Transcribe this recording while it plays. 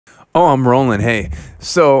Oh, I'm rolling. Hey,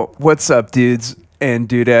 so what's up, dudes and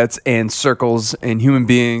dudettes and circles and human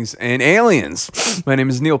beings and aliens? My name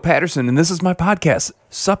is Neil Patterson, and this is my podcast,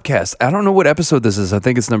 SUPcast. I don't know what episode this is. I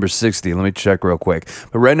think it's number 60. Let me check real quick.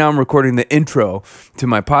 But right now I'm recording the intro to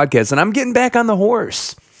my podcast, and I'm getting back on the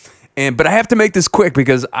horse. But I have to make this quick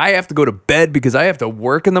because I have to go to bed because I have to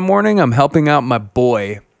work in the morning. I'm helping out my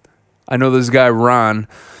boy. I know this guy, Ron,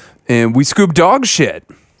 and we scoop dog shit.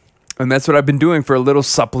 And that's what I've been doing for a little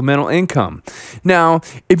supplemental income. Now,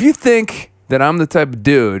 if you think that I'm the type of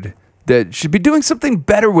dude that should be doing something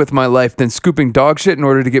better with my life than scooping dog shit in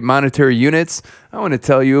order to get monetary units, I want to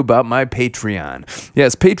tell you about my Patreon.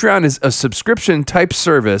 Yes, Patreon is a subscription type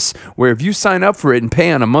service where if you sign up for it and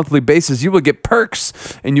pay on a monthly basis, you will get perks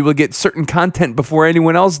and you will get certain content before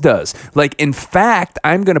anyone else does. Like, in fact,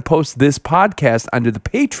 I'm going to post this podcast onto the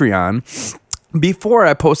Patreon before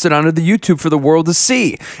I post it onto the YouTube for the world to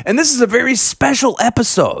see. And this is a very special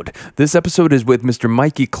episode. This episode is with Mr.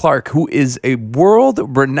 Mikey Clark, who is a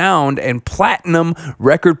world-renowned and platinum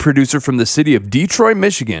record producer from the city of Detroit,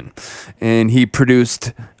 Michigan. And he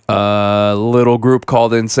produced a little group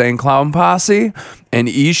called Insane Clown Posse, and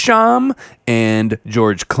Esham, and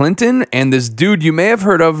George Clinton, and this dude you may have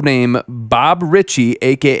heard of named Bob Ritchie,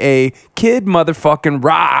 a.k.a. Kid Motherfucking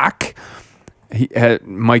Rock.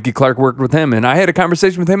 Mikey Clark worked with him, and I had a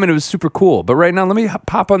conversation with him, and it was super cool. But right now, let me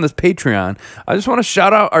pop on this Patreon. I just want to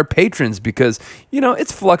shout out our patrons because, you know,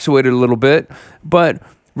 it's fluctuated a little bit. But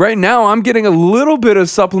right now, I'm getting a little bit of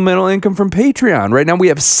supplemental income from Patreon. Right now, we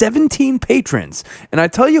have 17 patrons. And I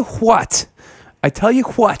tell you what,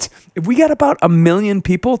 if we got about 1 million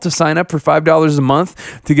people to sign up for $5 a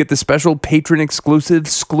month to get the special patron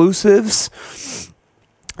exclusives,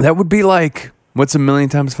 that would be like... what's 1 million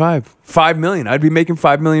times 5? 5 million. I'd be making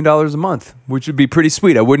 $5 million a month, which would be pretty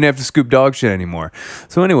sweet. I wouldn't have to scoop dog shit anymore.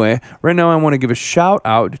 So anyway, right now I want to give a shout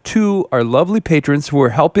out to our lovely patrons who are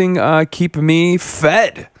helping keep me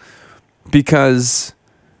fed. Because,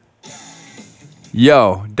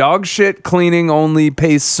 yo, dog shit cleaning only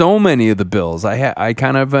pays so many of the bills. I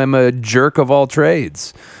kind of am a jerk of all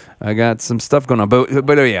trades. I got some stuff going on, but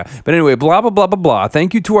yeah. But anyway, blah, blah, blah, blah, blah.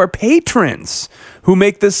 Thank you to our patrons who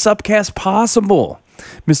make this SUPcast possible.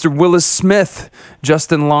 Mr. Willis Smith,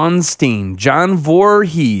 Justin Launstein, John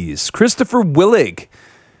Voorhess, Christopher Willig,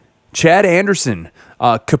 Chad Anderson,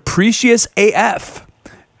 capriciousAF,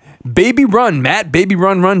 Baby Run, Matt Baby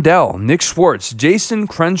Run Rundell, Nick Schwartz, Jason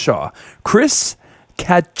Crenshaw, Chris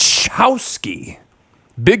Kaczkowski,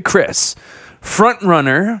 Big Chris, Front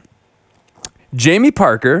Runner, Jamie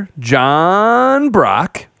Parker, Johm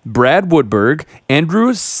Brock, Brad Woodberg,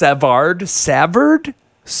 Andrew Savard,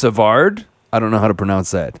 I don't know how to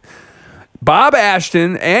pronounce that, Bob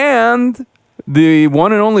Ashton, and the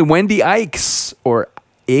one and only Wendy Ickes, or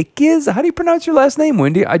Ickes? How do you pronounce your last name,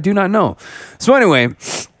 Wendy? I do not know. So anyway,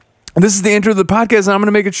 this is the intro to the podcast, and I'm going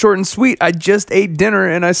to make it short and sweet. I just ate dinner,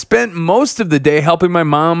 and I spent most of the day helping my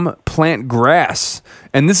mom plant grass.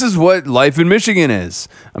 And this is what life in Michigan is.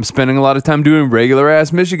 I'm spending a lot of time doing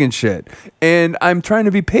regular-ass Michigan shit. And I'm trying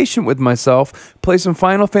to be patient with myself, play some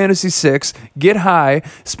Final Fantasy VI, get high,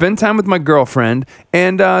 spend time with my girlfriend,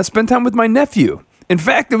 and spend time with my nephew. In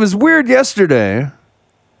fact, it was weird yesterday.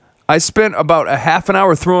 I spent about a half an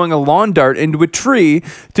hour throwing a lawn dart into a tree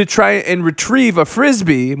to try and retrieve a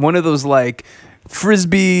Frisbee, one of those, like,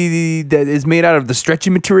 Frisbee that is made out of the stretchy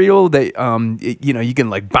material that, you can,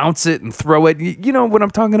 like, bounce it and throw it. You know what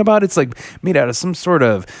I'm talking about? It's, like, made out of some sort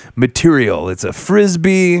of material. It's a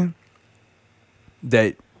Frisbee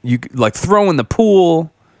that you, like, throw in the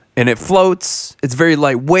pool, and it floats. It's very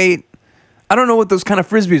lightweight. I don't know what those kind of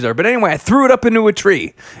Frisbees are. But anyway, I threw it up into a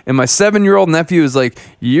tree. And my 7-year-old nephew is like,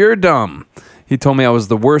 "You're dumb." He told me I was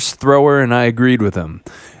the worst thrower, and I agreed with him.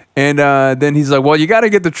 And then he's like, "Well, you got to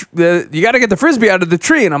get the Frisbee out of the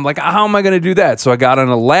tree." And I'm like, "How am I going to do that?" So I got on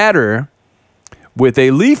a ladder with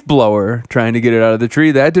a leaf blower trying to get it out of the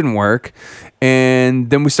tree. That didn't work. And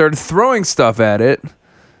then we started throwing stuff at it.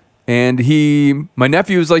 And my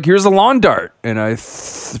nephew was like, "Here's a lawn dart." And I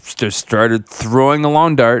just started throwing a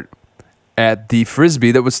lawn dart at the Frisbee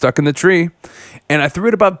that was stuck in the tree. And I threw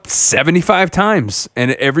it about 75 times.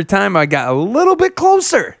 And every time I got a little bit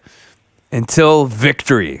closer until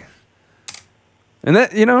victory. And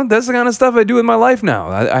that, that's the kind of stuff I do in my life now.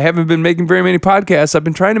 I haven't been making very many podcasts. I've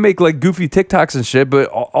been trying to make like goofy TikToks and shit, but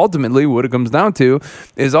ultimately what it comes down to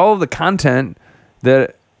is all of the content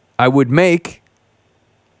that I would make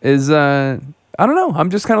is, I don't know. I'm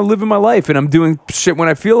just kind of living my life, and I'm doing shit when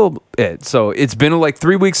I feel it. So it's been like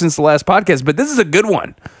 3 weeks since the last podcast, but this is a good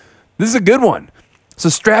one. So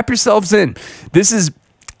strap yourselves in. This is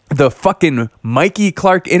the fucking Mikey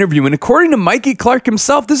Clark interview. And according to Mikey Clark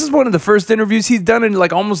himself, this is one of the first interviews he's done in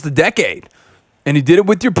like almost a decade. And he did it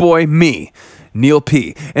with your boy, me, Neil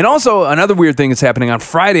P. And also, another weird thing is happening. On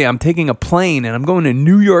Friday, I'm taking a plane and I'm going to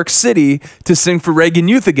New York City to sing for Reagan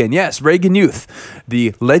Youth again. Yes, Reagan Youth,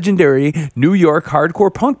 the legendary New York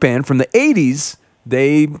hardcore punk band from the 80s.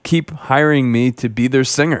 They keep hiring me to be their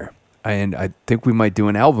singer. And I think we might do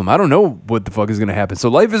an album. I don't know what the fuck is going to happen. So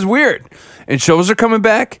life is weird. And shows are coming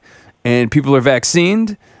back. And people are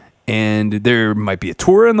vaccinated. And there might be a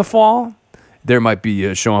tour in the fall. There might be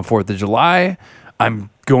a show on 4th of July. I'm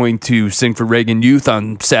going to sing for Reagan Youth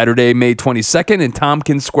on Saturday, May 22nd in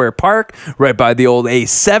Tompkins Square Park, right by the old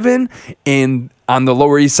A7 on the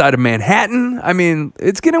Lower East Side of Manhattan. I mean,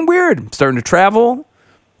 it's getting weird. I'm starting to travel.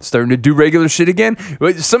 Starting to do regular shit again.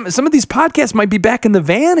 Some of these podcasts might be back in the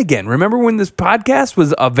van again. Remember when this podcast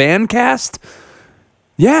was a van cast?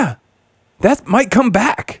 Yeah, that might come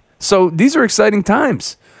back. So these are exciting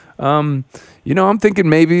times. I'm thinking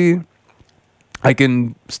maybe I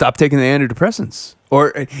can stop taking the antidepressants.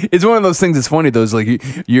 Or it's one of those things that's funny, though. It's like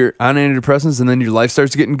you're on antidepressants and then your life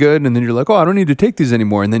starts getting good and then you're like, oh, I don't need to take these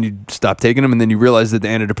anymore. And then you stop taking them and then you realize that the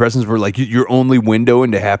antidepressants were like your only window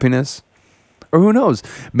into happiness. Or who knows?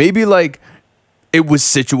 Maybe like it was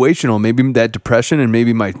situational. Maybe that depression and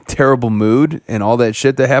maybe my terrible mood and all that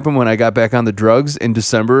shit that happened when I got back on the drugs in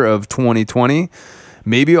December of 2020.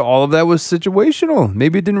 Maybe all of that was situational.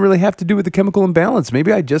 Maybe it didn't really have to do with the chemical imbalance.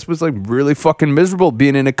 Maybe I just was like really fucking miserable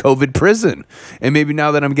being in a COVID prison. And maybe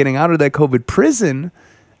now that I'm getting out of that COVID prison,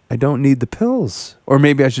 I don't need the pills. Or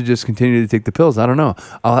maybe I should just continue to take the pills. I don't know.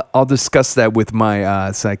 I'll discuss that with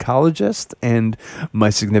my psychologist and my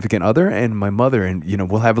significant other and my mother. And,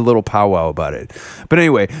 we'll have a little powwow about it. But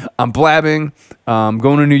anyway, I'm blabbing. Going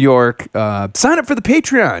to New York. Sign up for the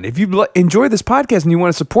Patreon. If you enjoy this podcast and you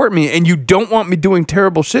want to support me and you don't want me doing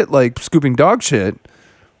terrible shit like scooping dog shit,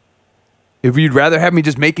 if you'd rather have me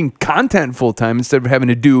just making content full time instead of having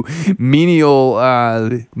to do menial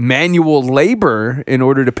manual labor in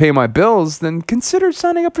order to pay my bills, then consider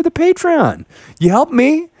signing up for the Patreon. You help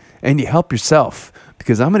me and you help yourself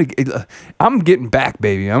because I'm getting back,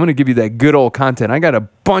 baby. I'm gonna give you that good old content. I got a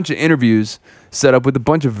bunch of interviews set up with a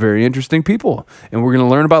bunch of very interesting people, and we're gonna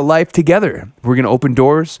learn about life together. We're gonna open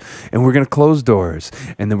doors and we're gonna close doors,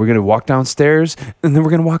 and then we're gonna walk downstairs and then we're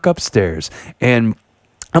gonna walk upstairs and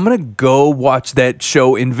I'm going to go watch that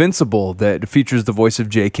show Invincible that features the voice of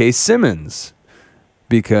J.K. Simmons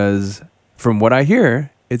because from what I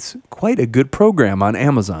hear, it's quite a good program on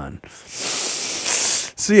Amazon.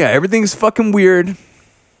 So yeah, everything's fucking weird,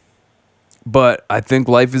 but I think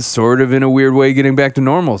life is sort of in a weird way getting back to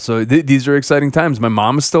normal. So these are exciting times. My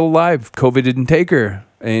mom is still alive. COVID didn't take her,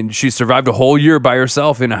 and she survived a whole year by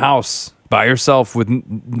herself in a house, by herself with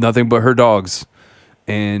nothing but her dogs.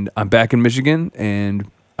 And I'm back in Michigan, and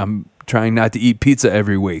I'm trying not to eat pizza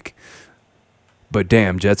every week. But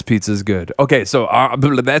damn, Jets Pizza is good. Okay, so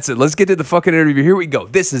that's it. Let's get to the fucking interview. Here we go.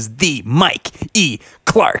 This is the Mike E.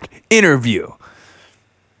 Clark interview.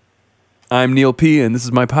 I'm Neil P., and this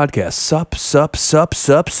is my podcast.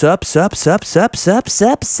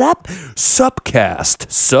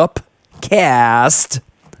 SUPcast.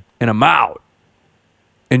 And I'm out.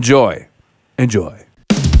 Enjoy.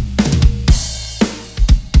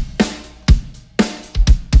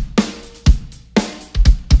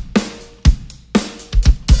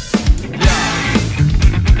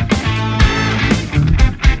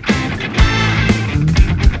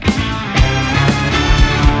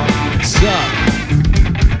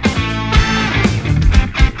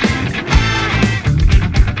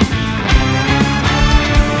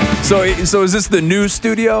 So is this the new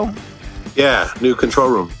studio? Yeah, new control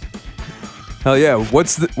room. Hell yeah!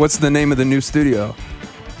 What's the name of the new studio?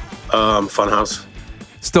 Funhouse.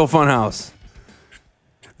 Still Funhouse.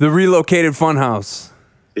 The relocated Funhouse.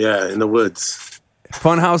 Yeah, in the woods.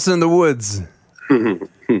 Funhouse in the woods.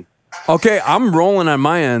 Okay, I'm rolling on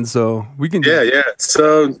my end, so we can. Yeah.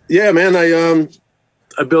 So yeah, man,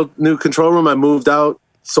 I built new control room. I moved out,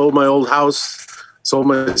 sold my old house, sold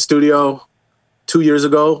my studio 2 years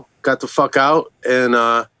ago. Got the fuck out, and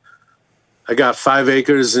I got 5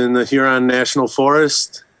 acres in the Huron National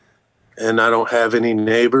Forest, and I don't have any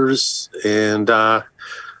neighbors. And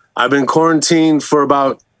I've been quarantined for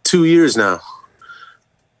about 2 years now.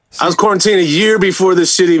 I was quarantined a year before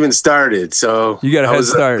this shit even started, so you got a head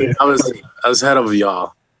start. I was ahead of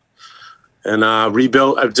y'all, and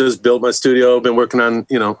rebuilt. I've just built my studio. Been working on,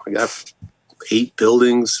 I got 8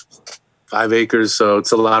 buildings, 5 acres, so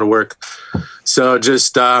it's a lot of work. So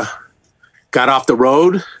just got off the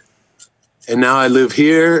road And now I live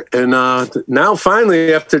here. And now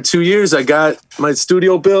finally, after 2 years, I got my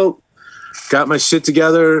studio built, got my shit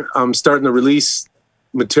together. I'm starting to release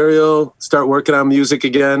material, start working on music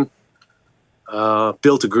again.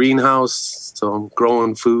 Built a greenhouse, so I'm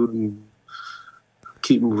growing food and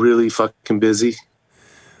keeping really fucking busy.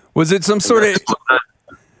 Was it some sort of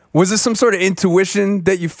intuition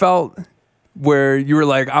that you felt where you were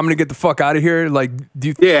like, I'm gonna get the fuck out of here? Like,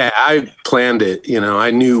 yeah, I planned it. You know,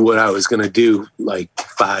 I knew what I was gonna do like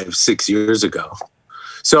 5-6 years ago.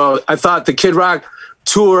 So I thought the Kid Rock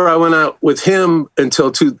tour, I went out with him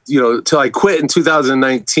until I quit in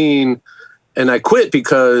 2019, and I quit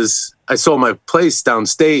because I sold my place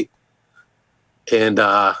downstate, and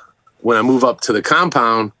when I move up to the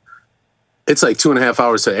compound, it's like 2.5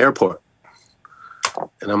 hours to the airport.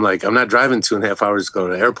 And I'm like, I'm not driving 2.5 hours to go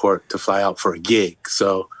to the airport to fly out for a gig.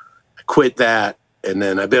 So I quit that. And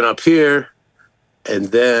then I've been up here. And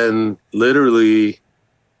then literally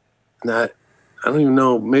I don't even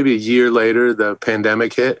know, maybe a year later, the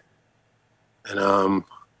pandemic hit. And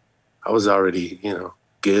I was already,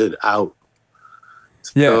 good out.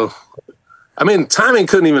 Yeah. So, I mean, timing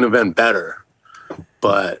couldn't even have been better.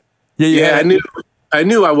 But yeah, I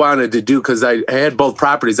knew I wanted to do, because I had both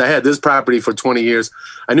properties. I had this property for 20 years.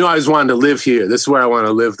 I knew I was wanting to live here. This is where I want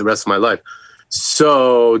to live the rest of my life.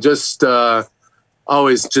 So just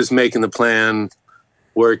always just making the plan,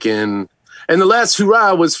 working. And the last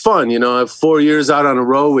hurrah was fun. 4 years out on the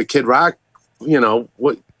road with Kid Rock. Come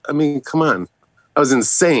on. I was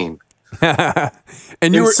insane.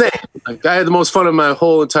 And you insane. Like, I had the most fun of my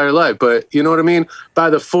whole entire life. But you know what I mean? By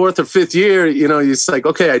the 4th or 5th year, it's like,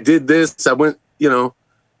 okay, I did this. I went,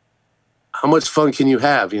 how much fun can you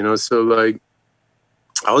have? So like,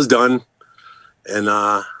 I was done, and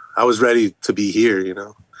I was ready to be here,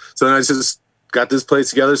 So then I just got this place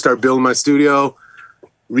together, started building my studio,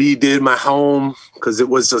 redid my home, because it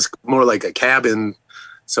was just more like a cabin.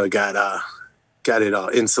 So I got it all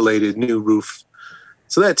insulated, new roof.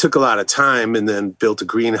 So that took a lot of time, and then built a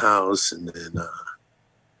greenhouse, and then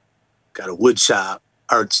got a wood shop,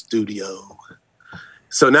 art studio.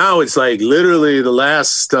 So now it's like literally the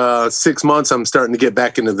last 6 months, I'm starting to get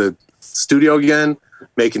back into the studio again,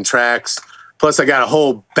 making tracks. Plus I got a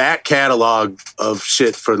whole back catalog of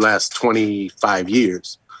shit for the last 25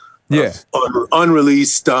 years. Yeah.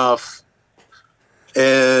 Unreleased stuff.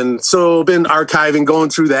 And so been archiving, going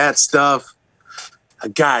through that stuff. I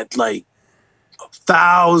got like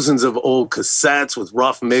thousands of old cassettes with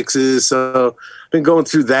rough mixes. So I've been going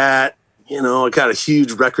through that. I got a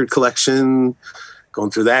huge record collection, going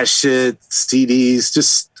through that shit, CDs.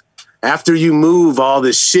 Just after you move all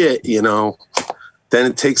this shit, then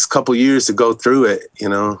it takes a couple years to go through it.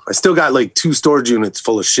 I still got like 2 storage units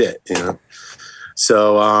full of shit,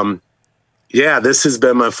 So, this has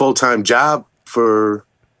been my full-time job for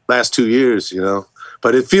last 2 years,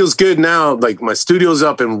 but it feels good now. Like, my studio's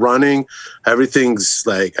up and running. Everything's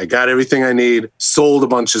like, I got everything I need, sold a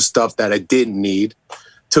bunch of stuff that I didn't need,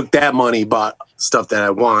 took that money, bought stuff that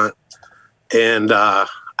I want. And I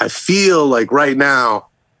feel like right now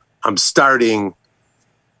I'm starting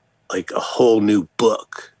like a whole new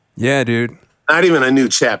book. Yeah, dude. Not even a new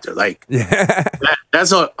chapter. Like, yeah.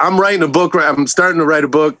 That's all. I'm writing a book. I'm starting to write a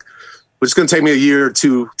book, which is going to take me a year or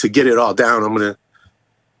two to get it all down. I'm going to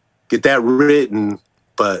get that written.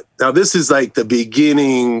 But now this is like the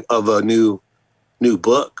beginning of a new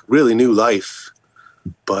book, really new life.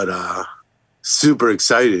 But super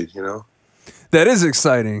excited, That is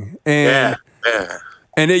exciting. And yeah.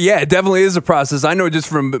 And it definitely is a process. I know just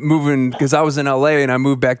from moving, because I was in LA and I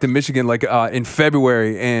moved back to Michigan like in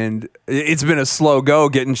February, and it's been a slow go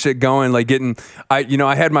getting shit going. Like I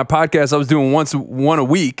had my podcast. I was doing one a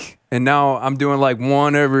week, and now I'm doing like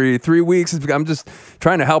one every 3 weeks. I'm just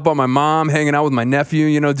trying to help out my mom, hanging out with my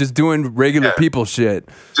nephew. Just doing regular people shit,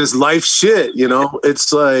 just life shit.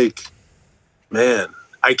 It's like, man,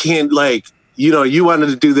 I can't you wanted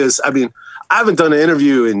to do this. I mean, I haven't done an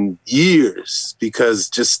interview in years because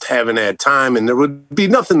just haven't had time, and there would be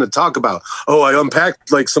nothing to talk about. Oh, I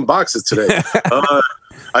unpacked like some boxes today.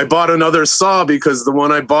 I bought another saw because the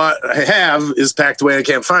one I have is packed away. I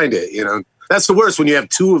can't find it. That's the worst when you have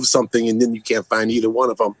 2 of something and then you can't find either one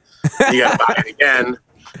of them. You got to buy it again.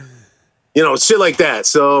 Shit like that.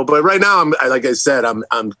 So, but right now, like I said, I'm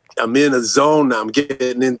in a zone now. I'm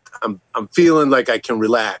getting in. I'm feeling like I can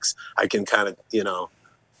relax. I can kind of,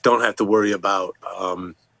 don't have to worry about,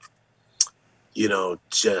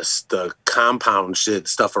 just the compound shit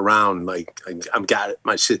stuff around. Like I'm got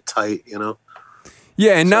my shit tight,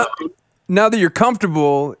 Yeah, and now that you're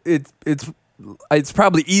comfortable, it's it's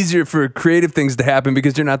probably easier for creative things to happen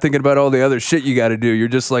because you're not thinking about all the other shit you got to do. You're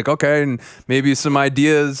just like, okay, and maybe some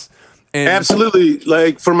ideas. And absolutely.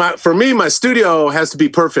 Like for me, my studio has to be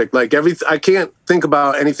perfect. Like I can't think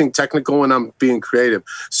about anything technical when I'm being creative.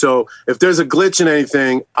 So if there's a glitch in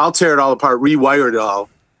anything, I'll tear it all apart, rewire it all,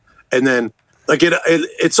 and then like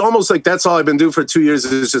it's almost like that's all I've been doing for 2 years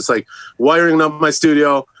is just like wiring up my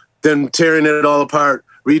studio, then tearing it all apart,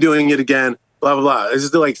 redoing it again. Blah, blah, blah. This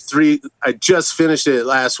is like I just finished it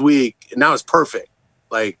last week, and now it's perfect.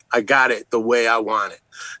 Like, I got it the way I want it.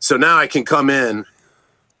 So now I can come in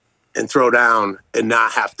and throw down and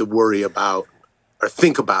not have to worry about or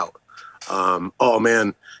think about, oh,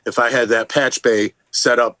 man, if I had that patch bay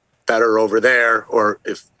set up better over there, or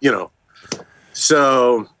if,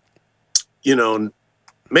 So,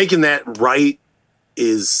 making that right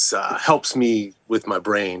is helps me with my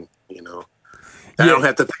brain, I don't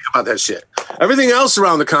have to think about that shit. Everything else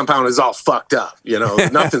around the compound is all fucked up.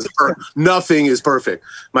 Nothing is perfect.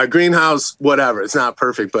 My greenhouse, whatever, it's not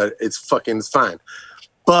perfect, but it's fine.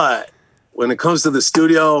 But when it comes to the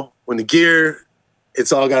studio, when the gear,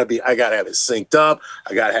 it's all got to be, I got to have it synced up.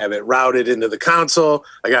 I got to have it routed into the console.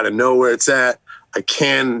 I got to know where it's at. I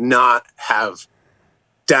cannot have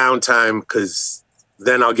downtime because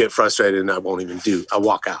then I'll get frustrated and I won't even I'll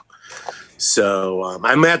walk out. So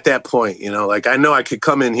I'm at that point, like I know I could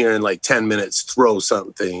come in here in like 10 minutes, throw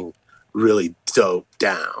something really dope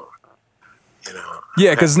down,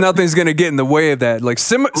 Yeah, because nothing's going to get in the way of that. Like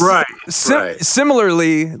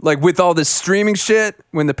similarly, like with all this streaming shit,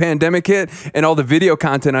 when the pandemic hit and all the video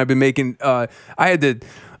content I've been making, I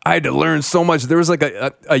had to learn so much. There was like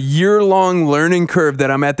a year-long learning curve that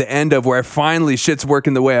I'm at the end of where I finally shit's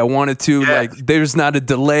working the way I want it to. Yeah. Like there's not a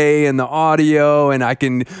delay in the audio and I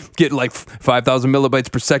can get like 5,000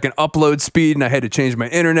 millibytes per second upload speed, and I had to change my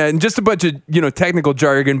internet and just a bunch of, technical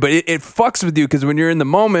jargon, but it fucks with you because when you're in the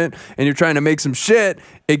moment and you're trying to make some shit,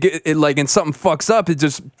 it like, and something fucks up, it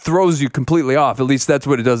just throws you completely off. At least that's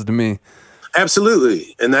what it does to me.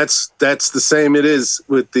 Absolutely. And that's the same it is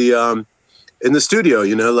with the, in the studio,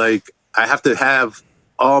 like I have to have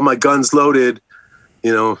all my guns loaded,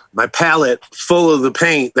 my palette full of the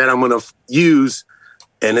paint that I'm going to use,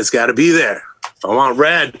 and it's got to be there. If I want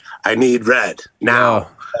red, I need red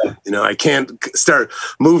now. Yeah. I can't start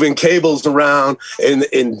moving cables around and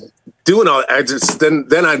doing all that. I just, then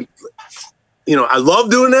I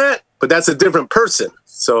love doing that, but that's a different person.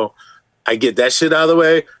 So I get that shit out of the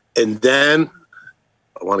way, and then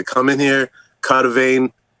I want to come in here, cut a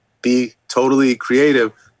vein, be totally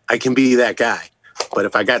creative. I can be that guy. But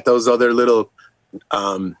if I got those other little,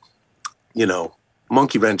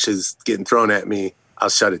 monkey wrenches getting thrown at me, I'll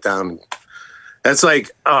shut it down. That's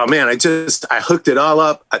like, oh man, I hooked it all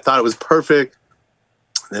up. I thought it was perfect.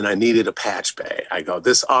 Then I needed a patch bay. I go,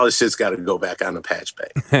 all this shit's got to go back on the patch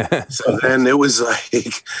bay. So then it was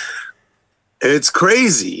like, it's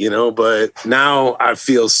crazy, but now I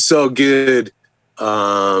feel so good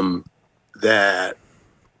that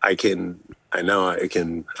I know I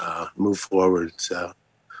can move forward. So,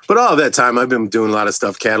 but all that time I've been doing a lot of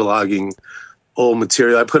stuff, cataloging old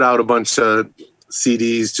material. I put out a bunch of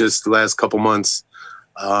CDs just the last couple months,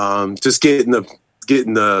 just getting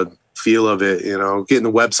the feel of it, getting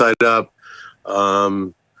the website up.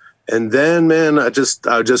 And then, man, I just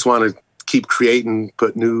want to keep creating,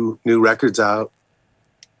 put new records out.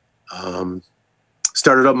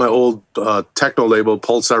 Started up my old techno label,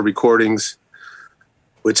 Pulsar Recordings,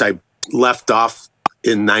 which I left off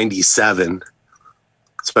in 97.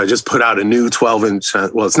 So I just put out a new 12-inch,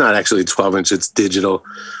 well, it's not actually 12-inch, it's digital,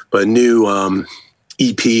 but a new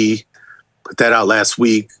EP, put that out last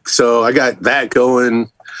week. So I got that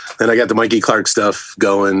going. Then I got the Mikey Clark stuff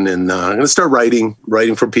going, and I'm going to start writing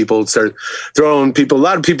for people, start throwing people. A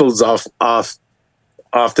lot of people's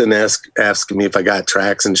often asking me if I got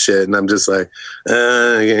tracks and shit, and I'm just like,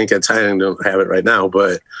 I ain't got time, don't have it right now.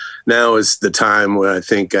 But now is the time where I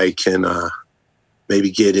think I can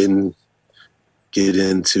maybe get into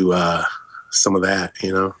some of that,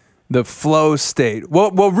 the flow state.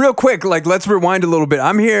 Well, real quick, like let's rewind a little bit.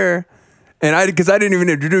 I'm here, and because I didn't even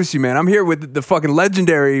introduce you, man. I'm here with the fucking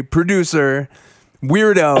legendary producer,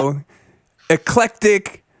 weirdo,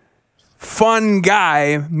 eclectic, fun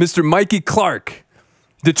guy, Mr. Mikey Clark.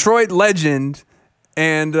 Detroit legend,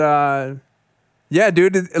 and yeah,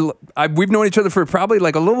 dude, we've known each other for probably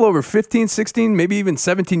like a little over 15, 16, maybe even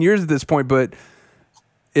 17 years at this point, but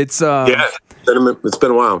it's it's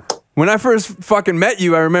been a while. When I first fucking met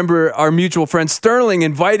you, I remember our mutual friend Sterling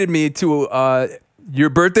invited me to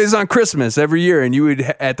your birthday's on Christmas every year, and you would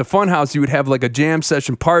at the Funhouse you would have like a jam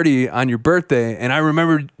session party on your birthday, and I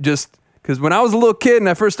remember just Because when I was a little kid and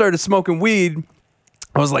I first started smoking weed,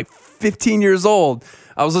 I was like 15 years old.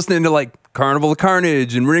 I was listening to like Carnival of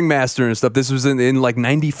Carnage and Ringmaster and stuff. This was in like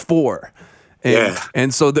 94.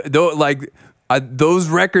 And so those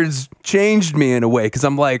records changed me in a way. Cause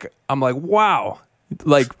I'm like, wow,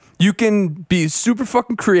 like you can be super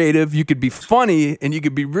fucking creative. You could be funny and you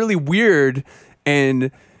could be really weird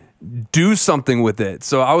and do something with it.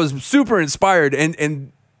 So I was super inspired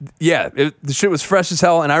and yeah, the shit was fresh as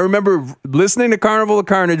hell. And I remember listening to Carnival of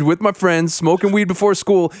Carnage with my friends, smoking weed before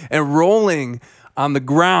school and rolling on the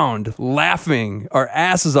ground, laughing our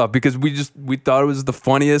asses off because we thought it was the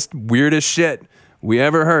funniest, weirdest shit we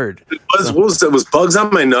ever heard. What was that? Was Bugs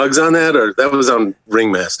on My Nugs on that, or that was on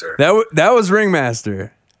Ringmaster? That was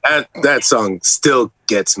Ringmaster. That song still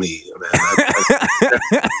gets me, man.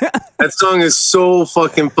 That song is so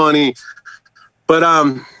fucking funny. But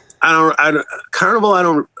Carnival. I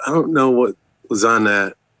don't know what was on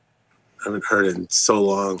that. I haven't heard it in so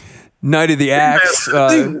long. Night of the Axe,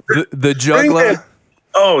 the Juggler.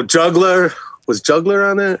 Oh, Juggler. Was Juggler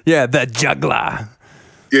on it? Yeah, the Juggler.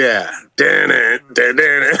 Yeah.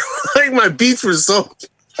 Like my beats were so...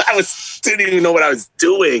 didn't even know what I was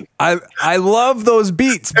doing. I love those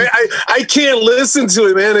beats. I can't listen to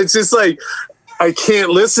it, man. It's just like, I can't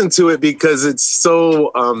listen to it because it's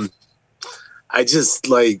so... I just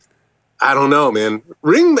like... I don't know, man.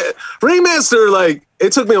 Ringmaster, like,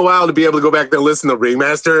 it took me a while to be able to go back and listen to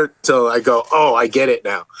Ringmaster till I go, oh, I get it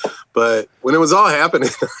now. But when it was all happening,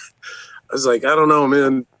 I was like, I don't know,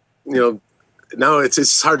 man. You know, now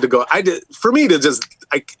it's hard to go. For me to just,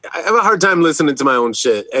 I have a hard time listening to my own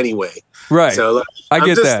shit anyway. Right. So like, I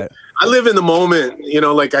get that. I live in the moment, you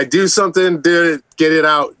know, like I do something, did it, get it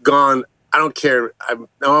out, gone. I don't care. I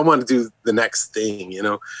want to do the next thing, you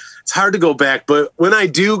know. It's hard to go back, but when I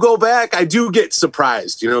do go back, I do get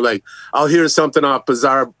surprised. You know, like I'll hear something off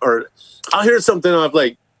Bizarre, or I'll hear something off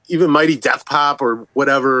like even Mighty Death Pop or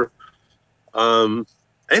whatever,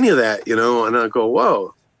 any of that, you know, and I go,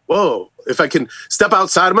 whoa. If I can step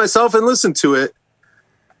outside of myself and listen to it,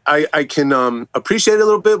 I can appreciate it a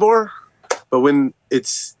little bit more. But when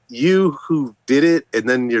it's you who did it and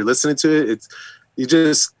then you're listening to it, you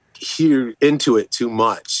just hear into it too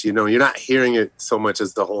much, you know. You're not hearing it so much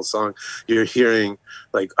as the whole song. You're hearing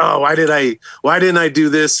like, oh, why didn't I do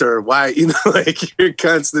this, or why, you know, like you're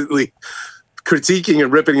constantly critiquing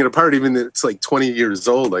and ripping it apart, even if it's like 20 years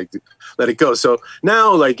old. Like, let it go. So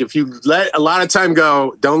now, like, if you let a lot of time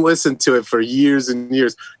go, don't listen to it for years and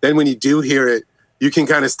years, then when you do hear it, you can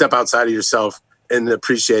kind of step outside of yourself and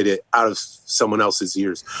appreciate it out of someone else's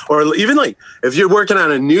ears. Or even like if you're working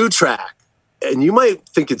on a new track, and you might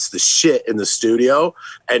think it's the shit in the studio,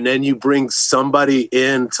 and then you bring somebody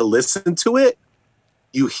in to listen to it,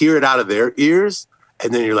 you hear it out of their ears,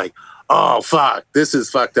 and then you're like, oh, fuck, this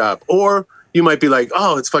is fucked up. Or you might be like,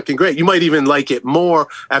 oh, it's fucking great. You might even like it more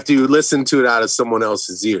after you listen to it out of someone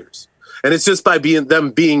else's ears. And it's just by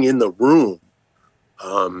them being in the room,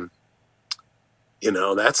 you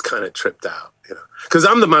know, that's kind of tripped out, you know. Because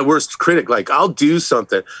I'm my worst critic. Like, I'll do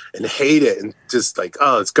something and hate it and just like,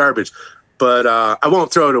 oh, it's garbage. But I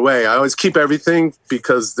won't throw it away. I always keep everything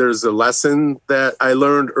because there's a lesson that I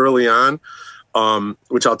learned early on,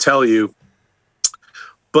 which I'll tell you.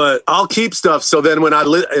 But I'll keep stuff. So then when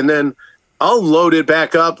and then I'll load it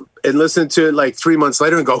back up and listen to it like 3 months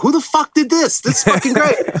later and go, who the fuck did this? This is fucking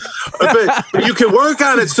great. but you can work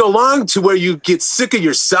on it so long to where you get sick of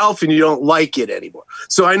yourself and you don't like it anymore.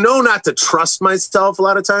 So I know not to trust myself a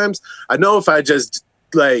lot of times. I know if I just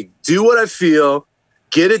like do what I feel,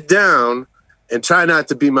 get it down, and try not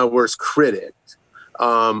to be my worst critic,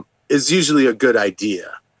 is usually a good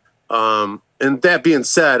idea. And that being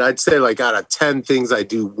said, I'd say like out of 10 things I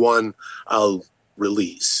do, one I'll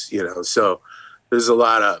release, you know. So there's a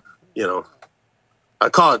lot of, you know, I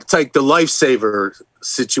call it, it's like the lifesaver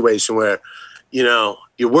situation where, you know,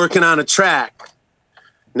 you're working on a track,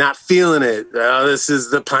 not feeling it. Oh, this is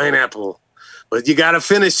the pineapple, but you got to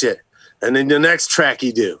finish it. And then the next track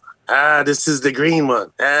you do, this is the green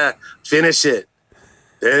one. Finish it.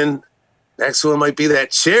 Then next one might be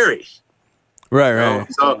that cherry. Right.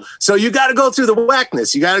 So you got to go through the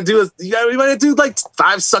whackness. You might do like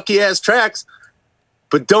 5 sucky ass tracks,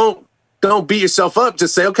 but don't beat yourself up.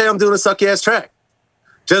 Just say, okay, I'm doing a sucky ass track.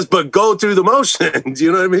 But go through the motions.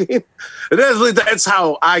 You know what I mean? And that's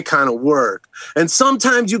how I kind of work. And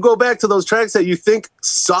sometimes you go back to those tracks that you think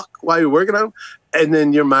suck while you're working on them, and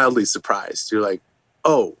then you're mildly surprised. You're like,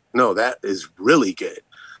 oh, no, that is really good.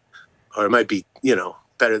 Or it might be, you know,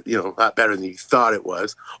 better, you know, a lot better than you thought it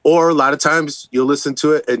was. Or a lot of times you'll listen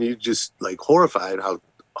to it and you just like horrified how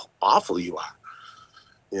awful you are,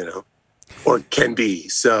 you know. or can be.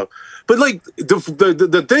 So, but like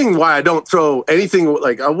the thing why I don't throw anything,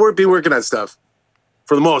 like I'll be working on stuff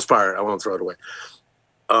for the most part, I won't throw it away.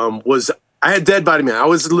 Was I had Dead Body Man. I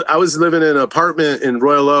was living in an apartment in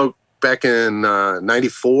Royal Oak back in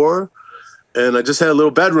 94. And I just had a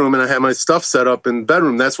little bedroom, and I had my stuff set up in the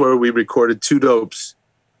bedroom. That's where we recorded Two Dopes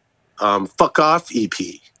Fuck Off EP.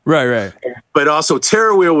 Right. But also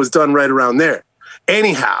Terror Wheel was done right around there.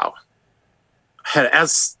 Anyhow, I had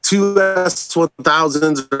two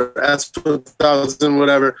S1000s or S1000,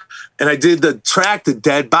 whatever. And I did the track, The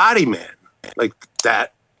Dead Body Man. Like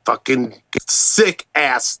that fucking sick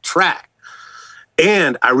ass track.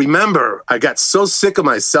 And I remember I got so sick of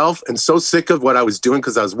myself and so sick of what I was doing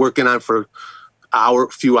because I was working on for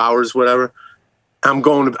few hours, whatever. I'm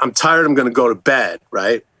tired. I'm going to go to bed,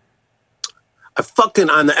 right? I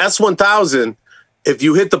fucking, on the S1000, if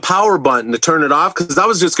you hit the power button to turn it off, because I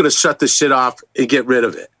was just going to shut this shit off and get rid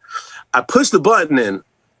of it. I push the button in.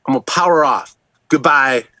 I'm going to power off.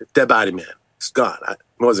 Goodbye, Dead Body Man. It's gone. It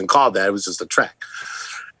wasn't called that. It was just a track.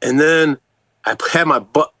 And then I had my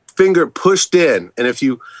finger pushed in, and if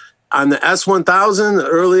you on the S1000, the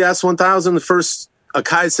early S1000, the first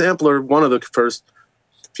Akai sampler, one of the first,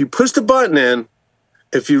 if you push the button in,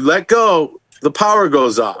 if you let go, the power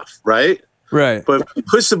goes off, right? But if you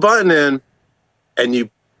push the button in and you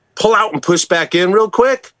pull out and push back in real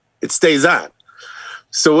quick, it stays on.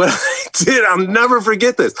 So what I did, I'll never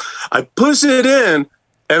forget this. I push it in,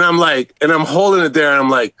 and I'm like, and I'm holding it there, and I'm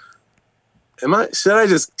like,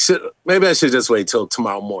 maybe I should just wait till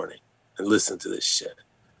tomorrow morning and listen to this shit.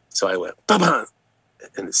 So I went, ba-bam,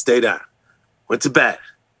 and it stayed on. Went to bed.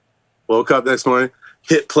 Woke up next morning,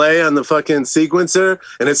 hit play on the fucking sequencer,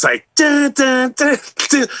 and it's like, dun, dun, dun,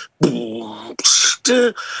 dun, boom,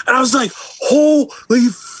 dun. And I was like, holy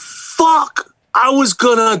fuck, I was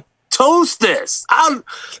gonna toast this.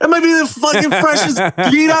 That might be the fucking freshest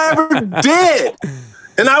beat I ever did.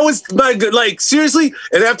 And I was like, seriously?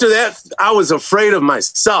 And after that, I was afraid of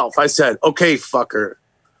myself. I said, okay, fucker,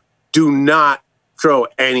 do not throw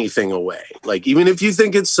anything away. Like, even if you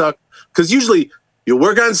think it sucked, because usually you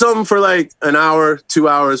work on something for like an hour, 2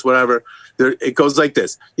 hours, whatever. It goes like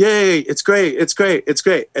this. Yay, it's great, it's great, it's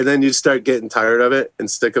great. And then you start getting tired of it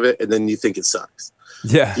and sick of it, and then you think it sucks.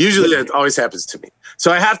 Yeah. Usually that always happens to me.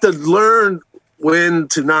 So I have to learn when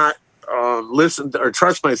to not listen or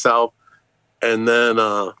trust myself. And then,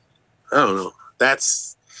 I don't know.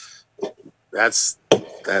 That's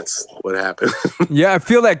what happened. Yeah, I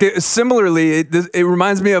feel like similarly, it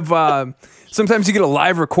reminds me of sometimes you get a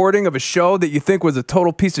live recording of a show that you think was a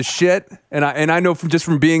total piece of shit. And I know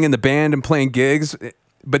from being in the band and playing gigs,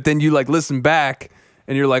 but then you like listen back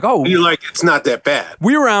and you're like, oh. And you're like, it's not that bad.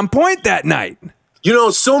 We were on point that night. You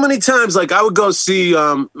know, so many times, like I would go see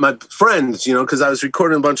my friends, you know, because I was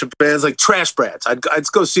recording a bunch of bands like Trash Brats. I'd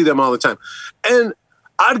go see them all the time. And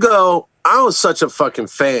I was such a fucking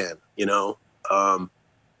fan, you know.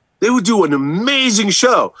 They would do an amazing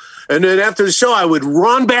show. And then after the show, I would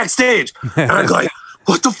run backstage. And I'd go like,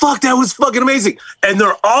 what the fuck? That was fucking amazing. And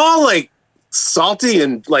they're all like salty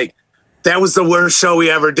and like, that was the worst show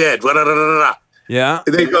we ever did. Yeah.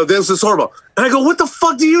 They go, this is horrible. And I go, what the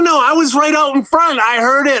fuck do you know? I was right out in front. I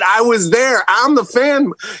heard it. I was there. I'm the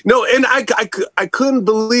fan. No, and I couldn't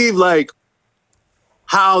believe like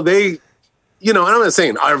how they, you know, and I'm not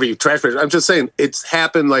saying every trash person. I'm just saying it's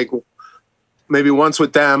happened like maybe once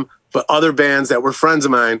with them, but other bands that were friends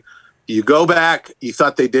of mine, you go back, you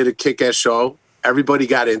thought they did a kick-ass show. Everybody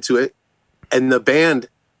got into it. And the band,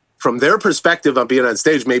 from their perspective on being on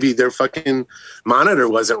stage, maybe their fucking monitor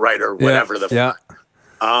wasn't right or whatever the fuck.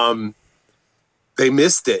 They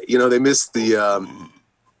missed it. You know, they missed the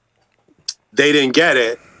they didn't get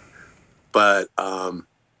it. But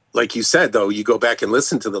like you said, though, you go back and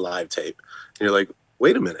listen to the live tape and you're like,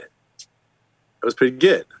 wait a minute. That was pretty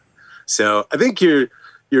good. So I think your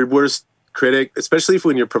worst critic, especially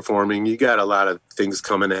when you're performing, you got a lot of things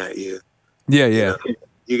coming at you. Yeah. You know,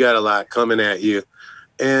 you got a lot coming at you.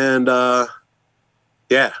 And,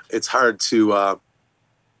 it's hard to,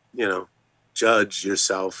 judge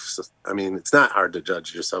yourself. I mean, it's not hard to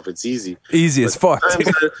judge yourself. It's easy. Easy as fuck.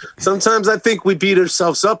 Sometimes I think we beat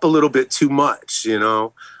ourselves up a little bit too much, you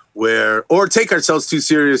know, or take ourselves too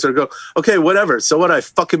serious or go, okay, whatever. So what? I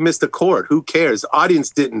fucking missed a chord. Who cares? The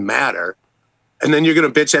audience didn't matter. And then you're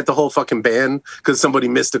going to bitch at the whole fucking band because somebody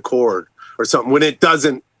missed a chord or something when it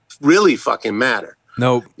doesn't really fucking matter.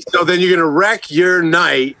 Nope. So then you're going to wreck your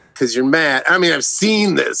night because you're mad. I mean, I've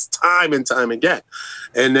seen this time and time again.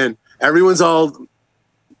 And then everyone's all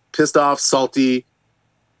pissed off, salty,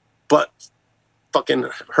 but fucking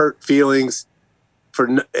hurt feelings.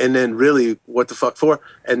 and then really what the fuck for?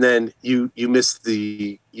 And then you missed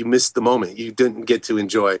the moment. You didn't get to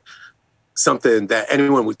enjoy something that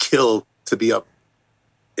anyone would kill to be up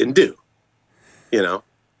and do, you know?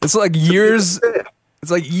 It's like years. It's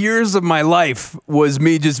like years of my life was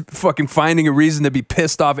me just fucking finding a reason to be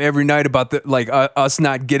pissed off every night about us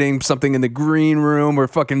not getting something in the green room, or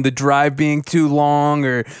fucking the drive being too long,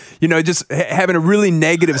 or, you know, just having a really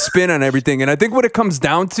negative spin on everything. And I think what it comes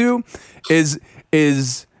down to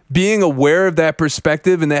is being aware of that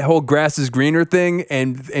perspective and that whole grass is greener thing,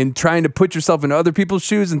 and trying to put yourself in other people's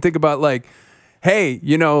shoes and think about, like, hey,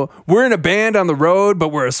 you know, we're in a band on the road, but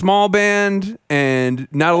we're a small band and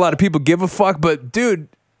not a lot of people give a fuck. But dude,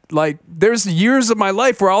 like, there's years of my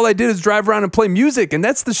life where all I did is drive around and play music, and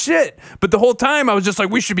that's the shit. But the whole time I was just like,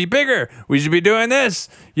 we should be bigger. We should be doing this,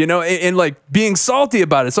 you know, and like being salty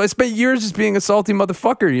about it. So I spent years just being a salty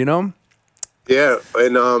motherfucker, you know? Yeah.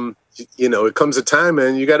 And, you know, it comes a time,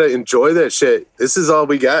 man, you got to enjoy that shit. This is all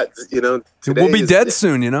we got, you know. We'll be dead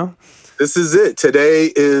soon, you know? This is it.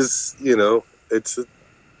 Today is, you know, it's,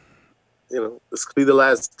 you know, this could be the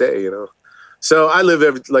last day, you know. So I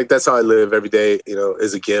live that's how I live every day, you know,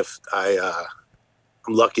 as a gift. I'm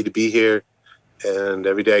lucky to be here, and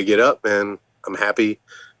every day I get up, man, I'm happy,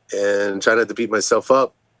 and try not to beat myself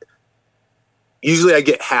up. Usually I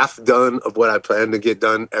get half done of what I plan to get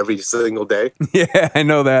done every single day. Yeah, I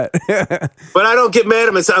know that. But I don't get mad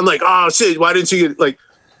at myself. I'm like, oh shit, why didn't you get, like,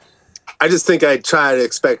 I just think I try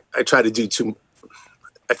to do too.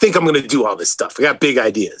 I think I'm going to do all this stuff. I got big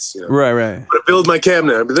ideas, you know. Right. I'm going to build my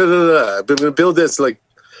cabinet. I'm going to build this, like,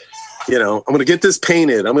 you know, I'm going to get this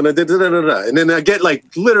painted. I'm going to and then I get like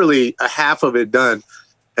literally a half of it done.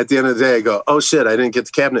 At the end of the day, I go, oh shit, I didn't get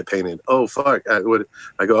the cabinet painted. Oh fuck. I go,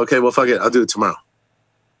 okay, well fuck it, I'll do it tomorrow.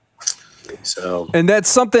 So, and that's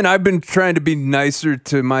something I've been trying to be nicer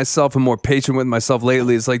to myself and more patient with myself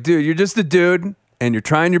lately. It's like, dude, you're just a dude, and you're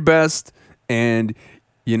trying your best, and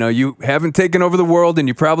you know, you haven't taken over the world, and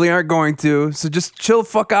you probably aren't going to. So just chill the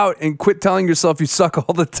fuck out and quit telling yourself you suck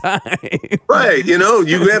all the time. Right. You know,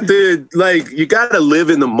 you have to, like, you got to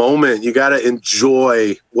live in the moment. You got to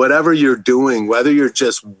enjoy whatever you're doing, whether you're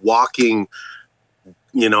just walking,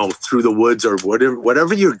 you know, through the woods or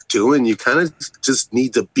whatever you're doing. You kind of just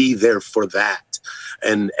need to be there for that.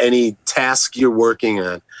 And any task you're working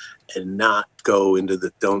on, and not go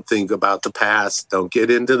into don't think about the past. Don't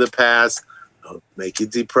get into the past. Don't make you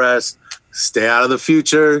depressed. Stay out of the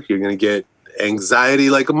future. You're going to get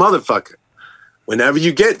anxiety like a motherfucker. Whenever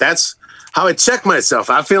you get, that's how I check myself.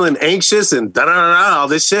 I'm feeling anxious and all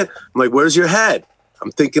this shit. I'm like, where's your head?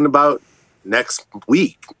 I'm thinking about next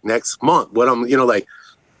week, next month, what I'm, you know, like,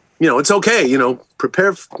 you know, it's okay. You know,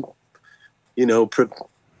 prepare, you know,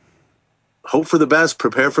 hope for the best,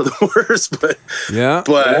 prepare for the worst. But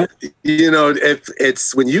you know, if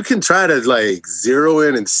it's when you can try to like zero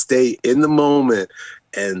in and stay in the moment,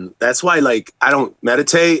 and that's why, like, I don't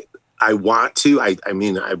meditate. I want to. I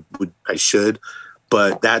mean, I should,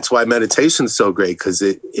 but that's why meditation's so great, because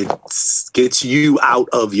it gets you out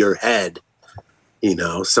of your head. You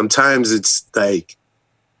know, sometimes it's like,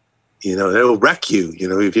 you know, it'll wreck you. You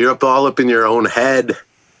know, if you're all up in your own head,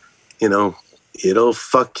 you know, it'll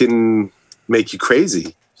fucking make you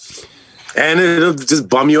crazy, and it'll just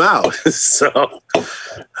bum you out. So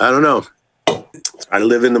I don't know. I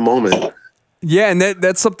live in the moment. Yeah, and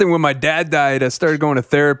that's something. When my dad died, I started going to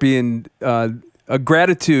therapy, and a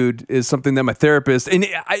gratitude is something that my therapist, and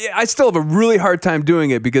I still have a really hard time doing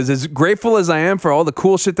it, because as grateful as I am for all the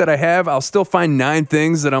cool shit that I have, I'll still find 9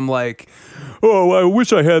 things that I'm like, oh, I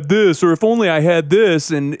wish I had this, or if only I had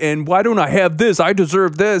this, and why don't I have this? I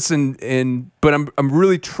deserve this, but I'm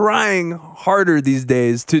really trying harder these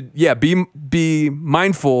days to be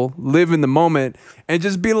mindful, live in the moment, and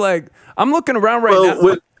just be like, I'm looking around right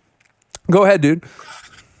now. Go ahead, dude.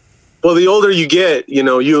 Well, the older you get, you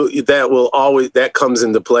know, that comes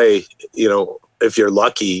into play, you know, if you're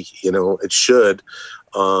lucky, you know, it should,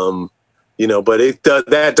 you know, but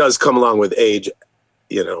that does come along with age,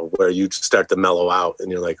 you know, where you start to mellow out,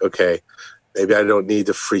 and you're like, okay, maybe I don't need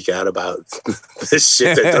to freak out about this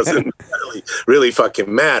shit that doesn't really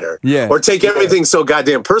fucking matter. Yeah. Or take everything so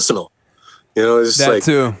goddamn personal. You know, it's that like,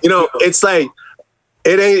 too. You know, it's like,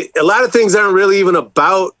 it ain't, a lot of things aren't really even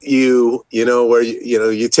about you, you know, where you know,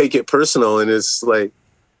 you take it personal, and it's like,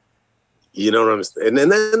 you don't understand.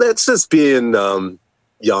 And then that's just being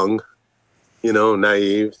young, you know,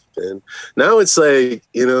 naive. And now it's like,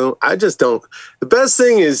 you know, I just don't. The best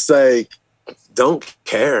thing is like, don't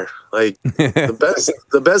care. Like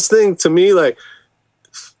the best thing to me, like,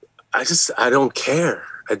 I don't care.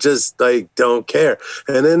 I just like don't care.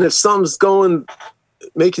 And then if something's going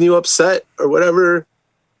making you upset or whatever,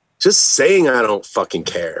 just saying I don't fucking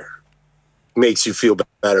care makes you feel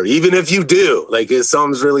better. Even if you do, like if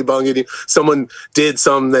something's really bugging you, someone did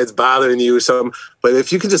something that's bothering you or something. But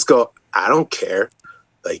if you can just go, I don't care,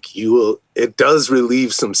 like you will, it does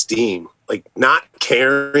relieve some steam. Like not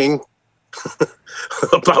caring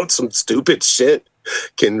about some stupid shit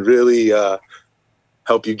can really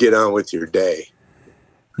help you get on with your day.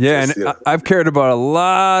 Yeah, and I've cared about a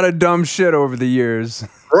lot of dumb shit over the years.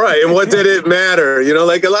 Right, and what did it matter? You know,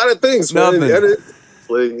 like a lot of things, man. Nothing.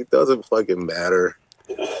 It doesn't fucking matter.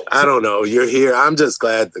 I don't know. You're here. I'm just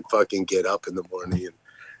glad to fucking get up in the morning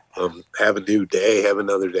and have a new day, have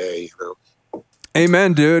another day, you know.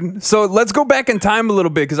 Amen, dude. So let's go back in time a little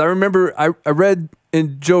bit, because I remember I read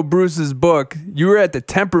in Joe Bruce's book, you were at the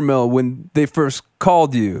Temper Mill when they first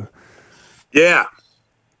called you. Yeah.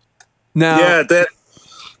 Now,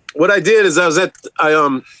 what I did is I was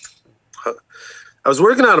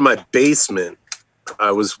working out of my basement.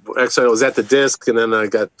 I was at the disc, and then I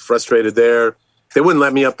got frustrated there. They wouldn't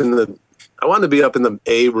let me up in I wanted to be up in the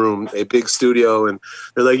A room, a big studio, and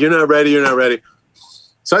they're like, you're not ready.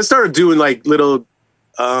 So I started doing like little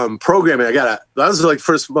programming. I was like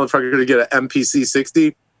first motherfucker to get an MPC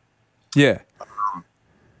 60. Yeah.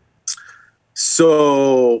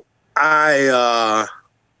 So I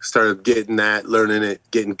started getting that, learning it,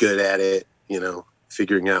 getting good at it, you know,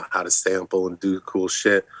 figuring out how to sample and do cool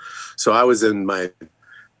shit. So I was in my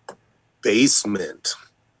basement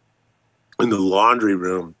in the laundry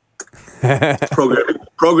room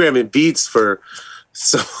programming beats for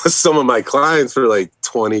some of my clients for like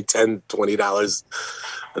 $20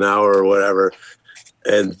 an hour or whatever.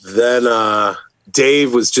 And then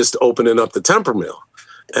Dave was just opening up the Temper Mill.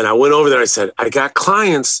 And I went over there. I said, I got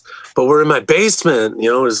clients, but we're in my basement. You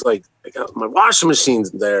know, it's like I got my washing machines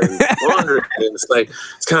there and laundry. And it's like,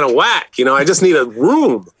 it's kind of whack. You know, I just need a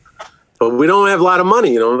room, but we don't have a lot of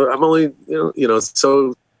money. You know, I'm only, you know,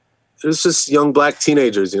 so it was just young black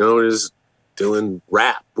teenagers, you know, we're just doing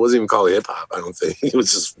rap. It wasn't even called hip hop, I don't think. It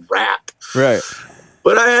was just rap. Right.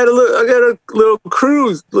 But I got a little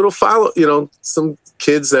crew, you know, some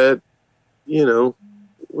kids that, you know,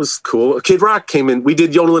 was cool. Kid Rock came in. We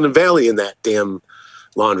did Yodelin' and Valley in that damn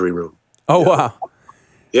laundry room. Oh, wow.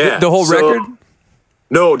 Yeah. The whole record?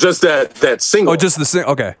 No, just that single. Oh, just the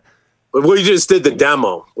single. Okay. But we just did the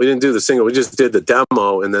demo. We didn't do the single. We just did the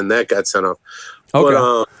demo, and then that got sent off. Okay.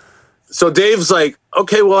 But, so Dave's like,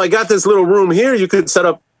 okay, well, I got this little room here. You could set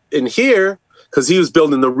up in here, because he was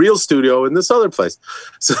building the real studio in this other place.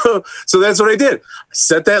 So that's what I did. I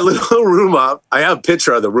set that little room up. I have a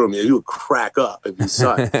picture of the room. You would crack up if you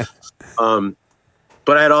saw it.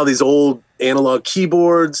 But I had all these old analog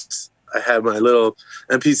keyboards. I had my little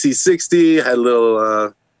MPC 60. I had a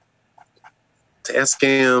little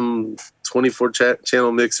Tascam 24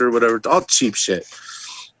 channel mixer, whatever, all cheap shit,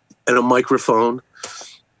 and a microphone.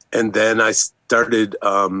 And then I started,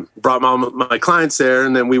 brought my clients there,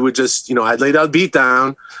 and then we would just, you know, I'd lay down beat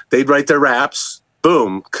down, they'd write their raps,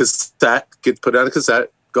 boom, cassette, get put on a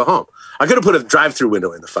cassette, go home. I could have put a drive-through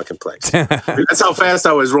window in the fucking place. That's how fast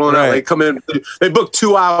I was rolling out. They come in, they booked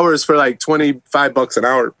 2 hours for like $25 an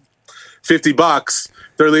hour, $50.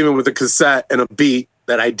 They're leaving with a cassette and a beat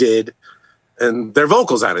that I did, and their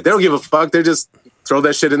vocals on it. They don't give a fuck. They just throw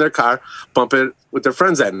that shit in their car, bump it with their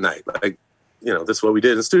friends at night. Like, you know, that's what we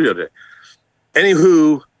did in the studio today.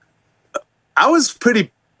 Anywho, I was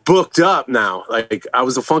pretty booked up now. Like, I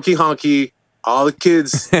was a funky honky. All the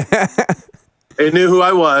kids, they knew who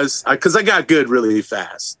I was, because I got good really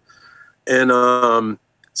fast. And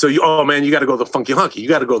so oh man, you got to go to the funky honky. You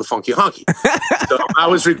got to go to the funky honky. So I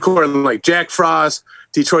was recording like Jack Frost,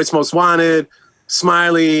 Detroit's Most Wanted,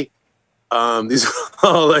 Smiley. These are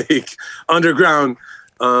all like underground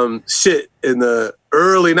shit in the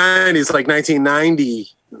early 90s, like 1990.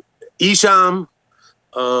 Isham.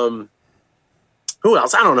 Who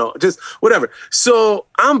else? I don't know. Just whatever. So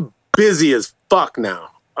I'm busy as fuck now.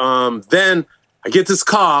 Then I get this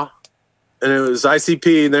call, and it was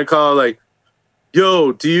ICP, and they're called like,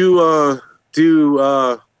 yo, do you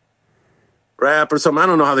do rap or something? I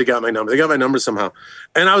don't know how they got my number. They got my number somehow.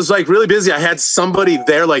 And I was like really busy. I had somebody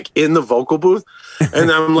there like in the vocal booth. And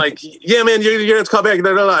I'm like, yeah, man, you're gonna have to call back.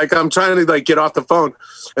 Like, I'm trying to like get off the phone.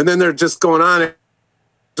 And then they're just going on.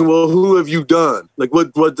 Well, who have you done? Like,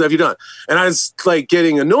 what have you done? And I was like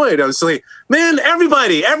getting annoyed. I was like, man,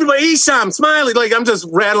 everybody, Isham, Smiley. Like, I'm just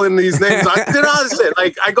rattling these names. I did all this shit.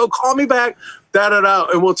 Like, I go, call me back,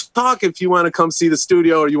 and we'll talk if you want to come see the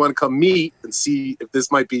studio or you want to come meet and see if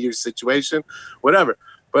this might be your situation, whatever.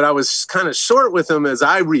 But I was kind of short with him, as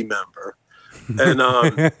I remember. And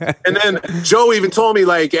then Joe even told me,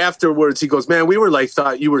 like, afterwards, he goes, man, we were like,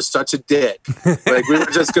 thought you were such a dick. Like, we were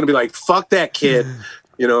just going to be like, fuck that kid,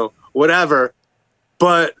 you know, whatever.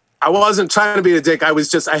 But I wasn't trying to be a dick. I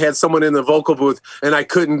had someone in the vocal booth and I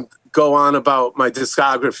couldn't go on about my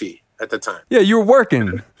discography at the time. Yeah, you were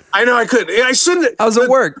working. I know I couldn't. I shouldn't. How's it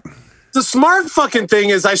work? The smart fucking thing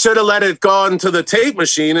is I should have let it go into the tape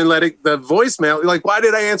machine and let it, the voicemail. Like, why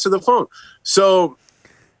did I answer the phone? So,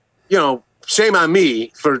 you know, shame on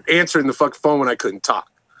me for answering the fucking phone when I couldn't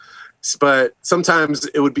talk. But sometimes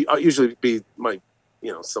it would be, usually be my,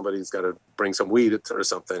 you know, somebody's got to bring some weed or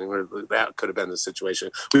something. Or that could have been the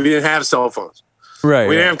situation. We didn't have cell phones. Right.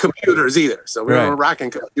 We didn't have computers either. So we weren't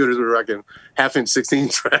rocking computers. We were rocking half-inch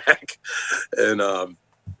 16-track. And,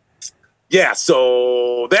 yeah,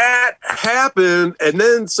 so that happened. And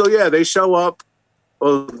then, so yeah, they show up.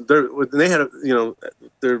 Well, they had, you know,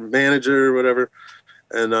 their manager or whatever.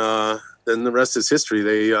 And then the rest is history.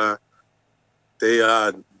 They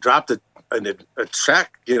dropped a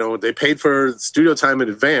check, you know, they paid for studio time in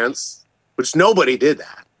advance, which nobody did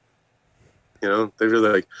that. You know, they were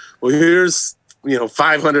like, well, here's, you know,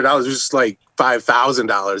 $500, which is like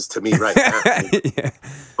 $5,000 to me right now. Yeah.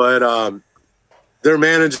 But their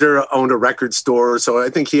manager owned a record store, so I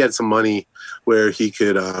think he had some money where he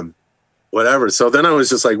could whatever. So then I was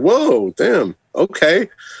just like, whoa, damn, okay.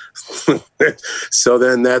 So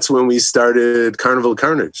then that's when we started Carnival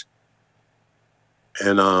Carnage.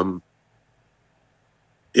 And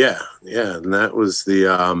yeah, and that was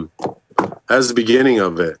the beginning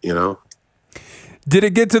of it, you know. Did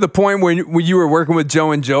it get to the point when you were working with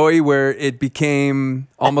Joe and Joey where it became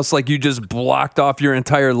almost like you just blocked off your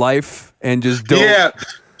entire life and just don't? Yeah.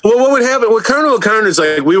 Well, what would happen with Carnival Carnage,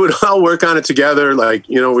 like we would all work on it together. Like,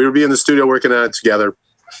 you know, we would be in the studio working on it together.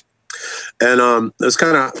 And it was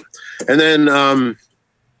kind of, and then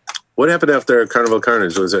what happened after Carnival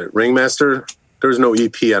Carnage? Was it Ringmaster? There was no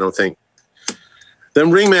EP, I don't think.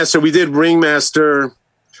 Then Ringmaster, we did Ringmaster.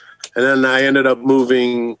 And then I ended up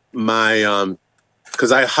moving my,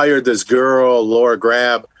 because I hired this girl, Laura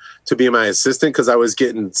Grab, to be my assistant because I was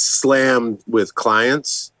getting slammed with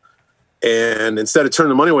clients. And instead of turning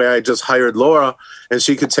the money away, I just hired Laura and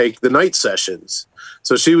she could take the night sessions.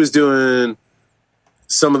 So she was doing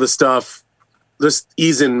some of the stuff, just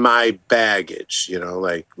easing my baggage, you know,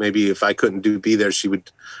 like maybe if I couldn't be there, she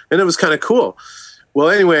would, and it was kind of cool. Well,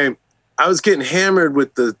 anyway, I was getting hammered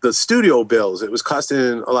with the studio bills. It was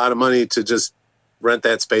costing a lot of money to just rent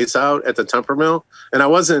that space out at the Temper Mill. And it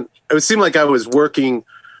would seem like I was working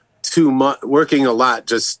too much, working a lot,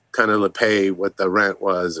 just kind of to pay what the rent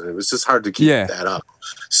was. And it was just hard to keep that up.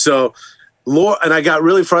 So Laura, and I got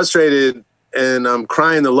really frustrated and I'm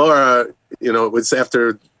crying to Laura, you know, it was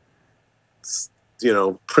after, you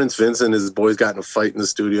know, Prince Vincent, his boys got in a fight in the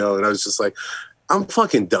studio. And I was just like, I'm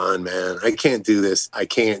fucking done, man. I can't do this. I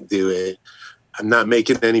can't do it. I'm not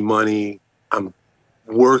making any money. I'm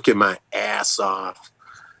working my ass off.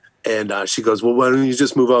 And she goes, well, why don't you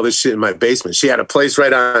just move all this shit in my basement? She had a place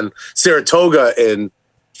right on Saratoga in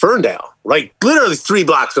Ferndale, like literally 3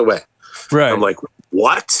 blocks away. Right. I'm like,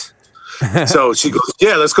 what? So she goes,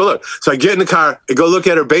 yeah, let's go look. So I get in the car, I go look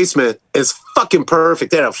at her basement. It's fucking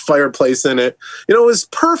perfect. They had a fireplace in it. You know, it was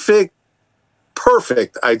perfect.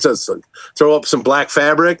 I just throw up some black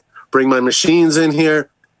fabric, bring my machines in here.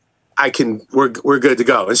 We're good to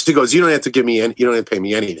go. And she goes, you don't have to pay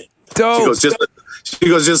me anything. Dope. She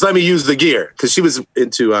goes, just let me use the gear. Cause she was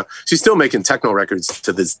into, she's still making techno records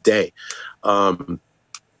to this day.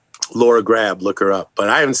 Laura Grab, look her up, but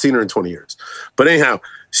I haven't seen her in 20 years. But anyhow,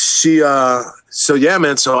 so yeah,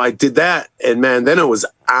 man. So I did that and man, then it was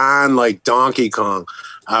on like Donkey Kong.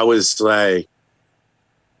 I was like,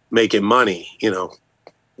 making money, you know,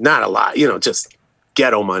 not a lot, you know, just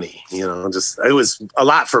ghetto money, you know, just, it was a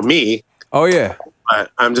lot for me. Oh yeah.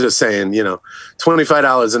 But I'm just saying, you know,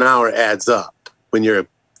 $25 an hour adds up when you're a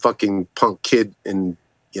fucking punk kid and,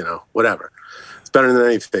 you know, whatever. It's better than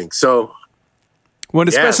anything. So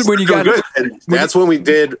especially when you got good. And that's when we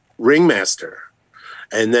did Ringmaster.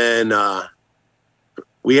 And then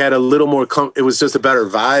we had a little more, it was just a better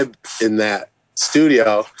vibe in that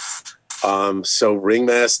studio. So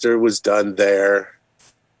Ringmaster was done there,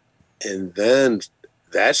 and then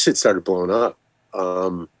that shit started blowing up.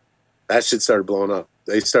 They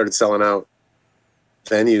started selling out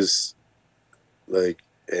venues, like,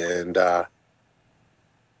 and that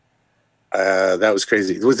was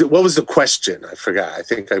crazy. What was the question? I forgot. I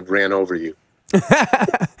think I ran over you.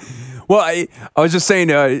 Well, I was just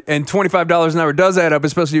saying, and $25 an hour does add up,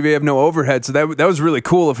 especially if you have no overhead. So that was really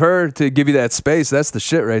cool of her to give you that space. That's the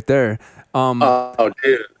shit right there. Oh,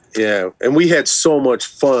 dude. Yeah. And we had so much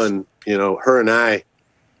fun you know, her and I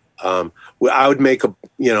would make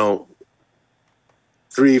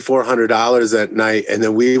 $300-400 that night, and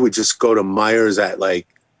then we would just go to Myers at like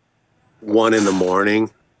 1 a.m,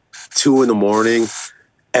 2 a.m,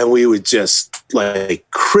 and we would just like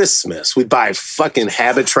Christmas. We'd buy fucking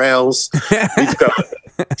habit trails. We'd go,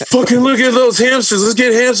 fucking look at those hamsters. Let's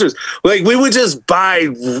get hamsters. Like we would just buy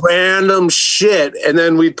random shit and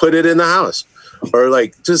then we'd put it in the house, or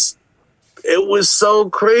like just. It was so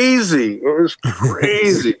crazy. It was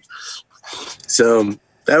crazy. So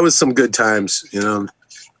that was some good times, you know.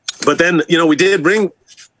 But then, you know, we did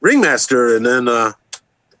Ringmaster, and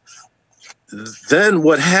then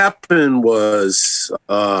what happened was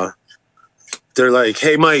they're like,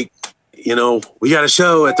 hey, Mike, you know, we got a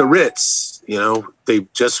show at the Ritz. You know, they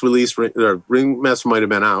just released Ringmaster might have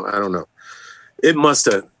been out. I don't know. It must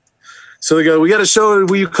have. So they go, we got a show.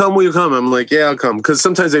 Will you come? Will you come? I'm like, yeah, I'll come. Because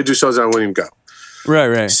sometimes they do shows I won't even go.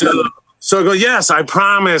 Right. So I go, yes, I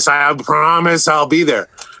promise I'll be there.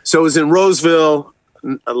 So it was in Roseville.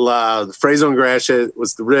 The Fraser and Gratiot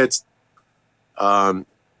was the Ritz. It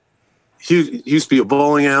used to be a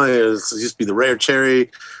bowling alley. It used to be the Rare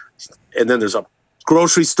Cherry. And then there's a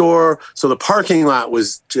grocery store. So the parking lot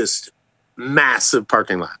was just massive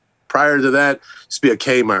parking lot. Prior to that, it used to be a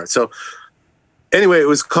Kmart. So anyway, it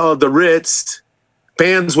was called the Ritz.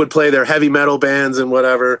 Bands would play their heavy metal bands and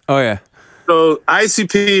whatever. Oh, yeah. So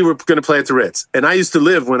ICP were going to play at the Ritz. And I used to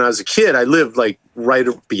live, when I was a kid, I lived like right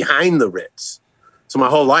behind the Ritz. So my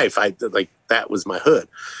whole life, that was my hood.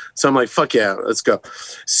 So I'm like, fuck yeah, let's go.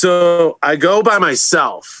 So I go by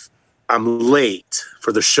myself. I'm late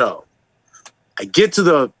for the show. I get to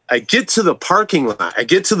the parking lot. I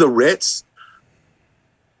get to the Ritz.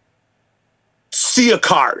 Sea of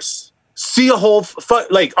cars. See a whole,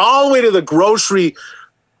 like all the way to the grocery,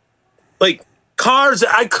 like cars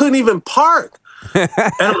I couldn't even park. And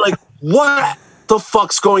I'm like, what the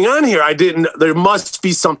fuck's going on here? There must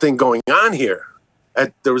be something going on here.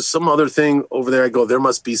 There was some other thing over there. I go, there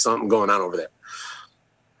must be something going on over there.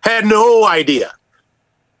 Had no idea.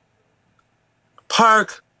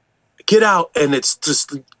 Park, get out, and it's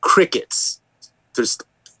just crickets. There's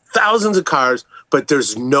thousands of cars, but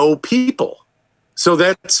there's no people. So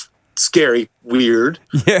that's scary, weird.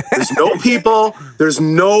 Yeah. There's no people.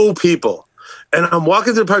 And I'm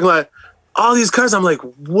walking through the parking lot, all these cars. I'm like,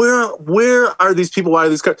 where are these people? Why are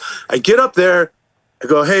these cars? I get up there. I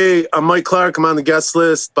go, hey, I'm Mike Clark. I'm on the guest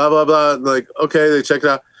list, blah, blah, blah. And like, okay, they check it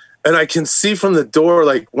out. And I can see from the door,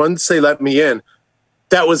 like, once they let me in,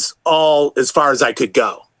 that was all as far as I could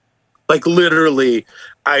go. Like, literally,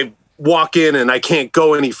 I walk in and I can't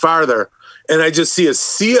go any farther. And I just see a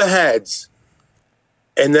sea of heads.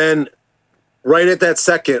 And then right at that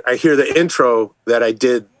second, I hear the intro that I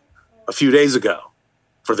did a few days ago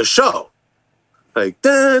for the show. Like,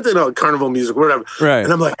 carnival music, whatever. Right.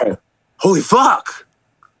 And I'm like, holy fuck.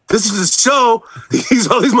 This is the show.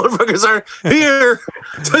 All these motherfuckers are here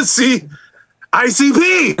to see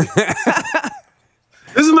ICP.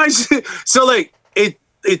 This is my shit. So, like, it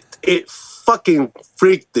fucking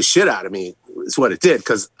freaked the shit out of me, is what it did,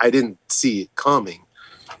 because I didn't see it coming.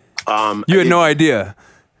 You had no idea.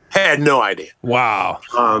 Had no idea. Wow.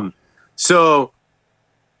 So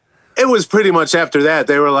it was pretty much after that,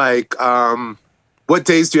 they were like, what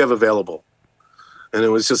days do you have available? And it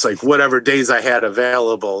was just like whatever days I had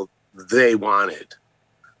available, they wanted.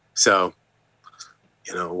 So,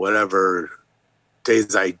 you know, whatever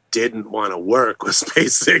days I didn't want to work was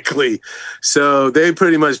basically. So they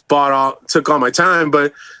pretty much took all my time.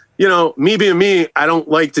 But, you know, me being me, I don't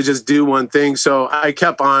like to just do one thing. So I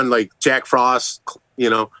kept on like Jack Frost, you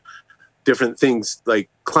know, different things, like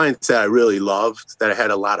clients that I really loved, that I had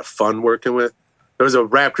a lot of fun working with. There was a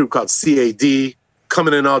rap group called CAD,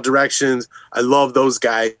 coming in all directions. I love those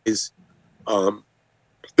guys.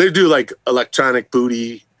 They do like electronic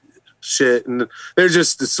booty shit, and they're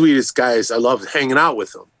just the sweetest guys. I loved hanging out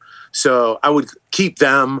with them. So I would keep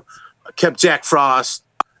them. I kept Jack Frost.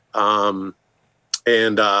 And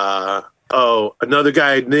another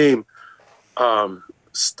guy named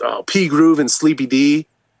P Groove and Sleepy D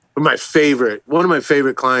were one of my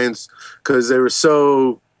favorite clients, because they're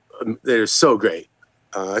so great.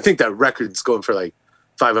 I think that record's going for like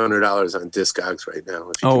 $500 on Discogs right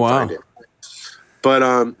now, if you can find it.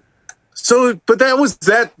 But but that was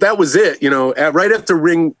it, you know. Right after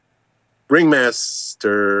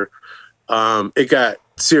Ringmaster, it got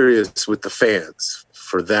serious with the fans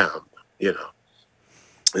for them, you know.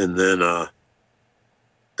 And then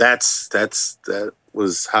that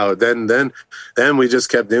was how then we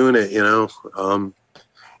just kept doing it, you know.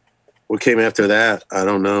 What came after that, I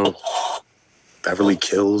don't know. Beverly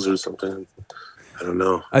Kills or something. I don't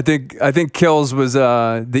know. I think Kills was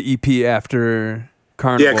the EP after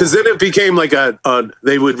Carnival. Yeah, because then it became like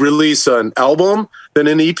they would release an album, then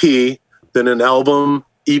an EP, then an album,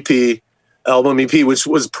 EP, which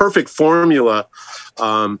was perfect formula.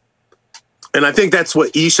 And I think that's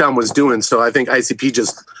what Esham was doing. So I think ICP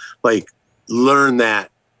just like learned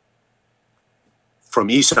that from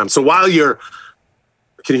Esham. So while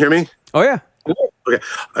can you hear me? Oh yeah. Okay.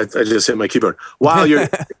 I just hit my keyboard. While you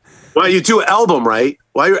do an album, right?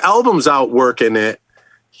 While your album's out working it,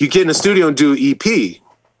 you get in the studio and do EP,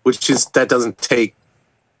 that doesn't take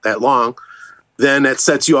that long. Then that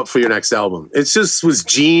sets you up for your next album. It just was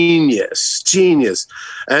genius.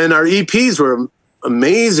 And our EPs were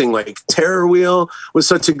amazing. Like Terror Wheel was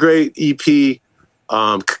such a great EP.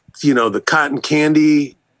 The Cotton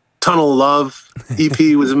Candy, Tunnel of Love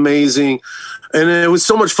EP was amazing. And it was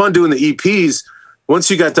so much fun doing the EPs. Once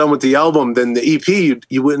you got done with the album, then the EP,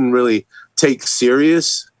 you wouldn't really take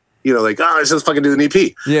serious. Let's just fucking do an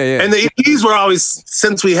EP. Yeah. And the EPs were always,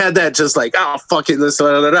 since we had that, just like, oh, fuck it, this,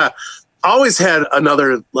 always had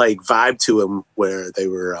another like vibe to them where they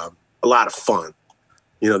were a lot of fun.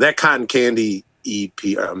 That Cotton Candy EP,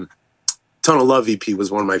 Tunnel of Love EP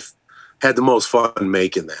was had the most fun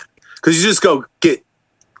making that. Because you just go get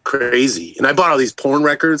crazy. And I bought all these porn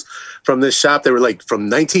records from this shop. They were like from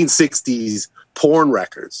 1960s porn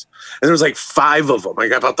records. And there was like 5 of them. I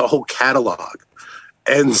got the whole catalog.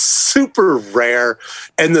 And super rare.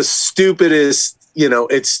 And the stupidest,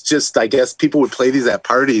 it's just, I guess people would play these at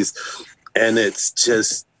parties. And it's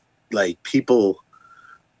just like people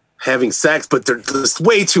having sex, but they're just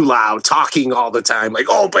way too loud, talking all the time. Like,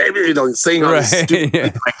 oh, baby, saying all this stupid thing.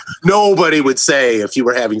 Like, nobody would say if you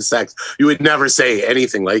were having sex. You would never say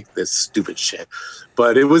anything like this stupid shit.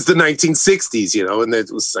 But it was the 1960s, and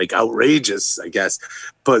it was like outrageous, I guess.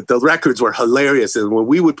 But the records were hilarious. And when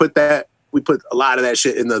we would put a lot of that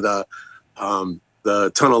shit into the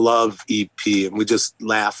Tunnel of Love EP, and we just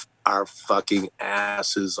laugh our fucking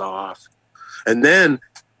asses off. And then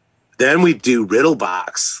we do Riddle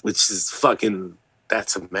Box, which is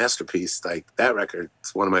that's a masterpiece. Like that record,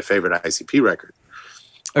 it's one of my favorite ICP records.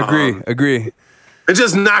 Agree. We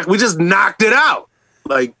just knocked it out.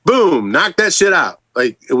 Like boom, knocked that shit out.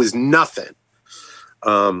 Like it was nothing.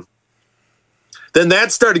 Then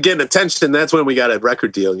that started getting attention. That's when we got a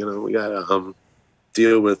record deal. We got a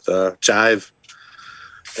deal with Jive,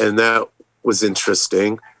 and that was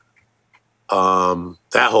interesting.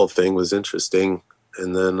 That whole thing was interesting.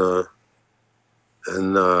 And then,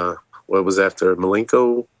 what was after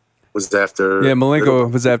Malenko?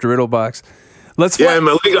 Malenko was after Riddlebox.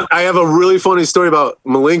 Malenko. I have a really funny story about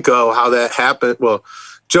Malenko, how that happened. Well,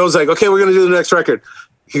 Joe's like, okay, we're going to do the next record.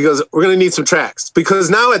 He goes, we're going to need some tracks. Because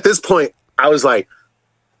now at this point, I was like,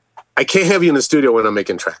 I can't have you in the studio when I'm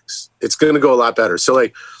making tracks. It's going to go a lot better. So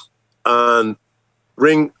like on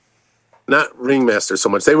not Ringmaster so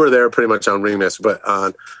much. They were there pretty much on Ringmaster, but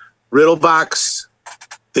on Riddlebox,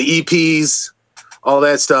 the EPs, all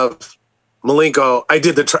that stuff. Malenko,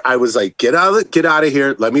 I was like, get out of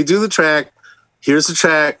here. Let me do the track. Here's the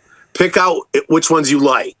track. Pick out which ones you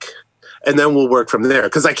like, and then we'll work from there.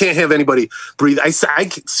 Because I can't have anybody breathe. I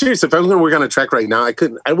seriously, if I was going to work on a track right now,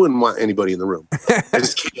 I wouldn't want anybody in the room. I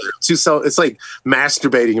just can't. It's like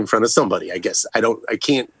masturbating in front of somebody. I guess I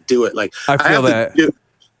can't do it. Like I feel that.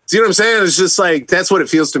 See what I'm saying? It's just like that's what it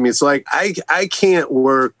feels to me. It's like I can't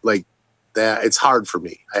work like that. It's hard for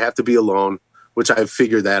me. I have to be alone, which I've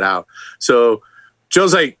figured that out. So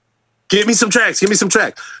Joe's like, give me some tracks.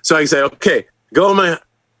 So I say, okay, go in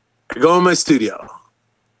my studio,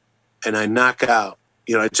 and I knock out.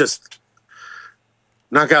 I just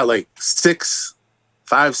knock out like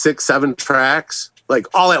 5, 6, 7 tracks, like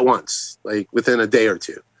all at once, like within a day or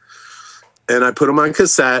two. And I put them on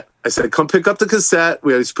cassette. I said, come pick up the cassette.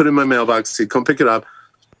 We always put it in my mailbox. He said, come pick it up.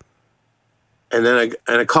 And then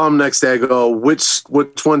I call him next day. I go, which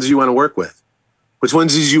ones do you want to work with? Which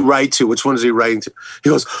ones did you write to? Which ones are you writing to? He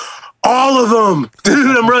goes, all of them.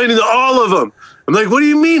 Dude, I'm writing to all of them. I'm like, what do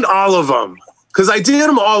you mean all of them? Because I did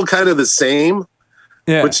them all kind of the same.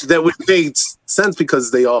 Yeah. Which that would make sense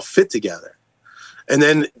because they all fit together. And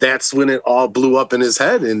then that's when it all blew up in his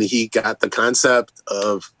head. And he got the concept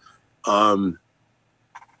of the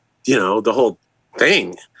whole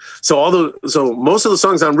thing. So most of the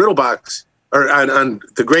songs on Riddlebox or on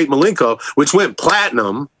the Great Malenko, which went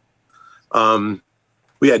platinum,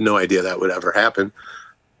 we had no idea that would ever happen.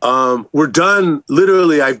 We're done.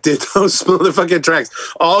 Literally, I did those motherfucking tracks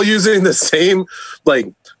all using the same,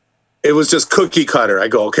 like, it was just cookie cutter. I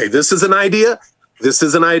go, okay, this is an idea. this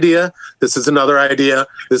is an idea. This is another idea.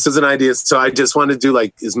 This is an idea. So I just wanted to do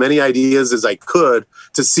like as many ideas as I could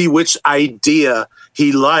to see which idea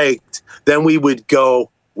he liked. Then we would go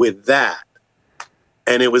with that.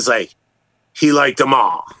 And it was like, he liked them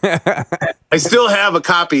all. I still have a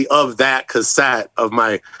copy of that cassette of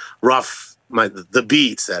the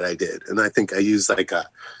beats that I did. And I think I used like a,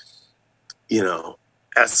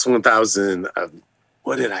 S1000.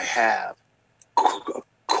 What did I have?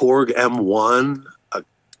 Korg M1, a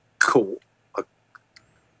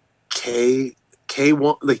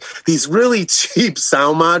K1, like these really cheap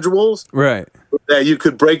sound modules, right? That you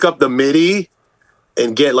could break up the MIDI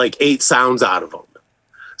and get like 8 sounds out of them.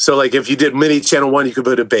 So like if you did MIDI channel 1, you could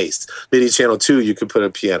put a bass. MIDI channel 2, you could put a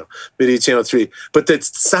piano. MIDI channel 3, but the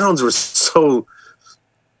sounds were so,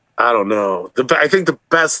 I don't know. I think the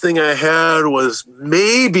best thing I had was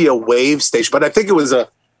maybe a wave station, but I think it was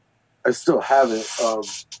I still have it.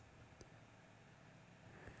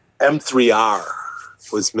 M3R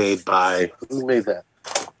was made by, who made that?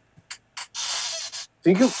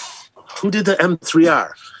 Who did the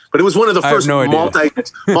M3R? But it was one of the first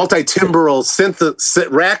multi-timbral synth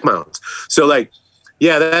rack mounts. So like,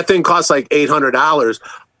 yeah, that thing cost like $800,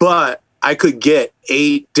 but I could get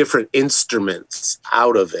 8 different instruments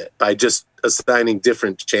out of it by just assigning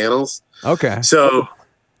different channels. Okay. So,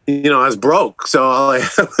 I was broke. So all I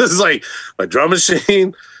had was like my drum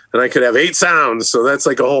machine, and I could have 8 sounds. So that's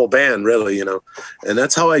like a whole band, really, And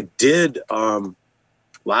that's how I did a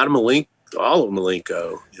lot of all of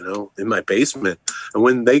Malenko, in my basement. And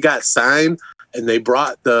when they got signed and they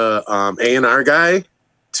brought the A&R guy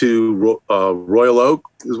to Royal Oak,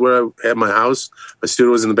 is where I had my house. My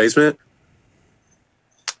studio was in the basement.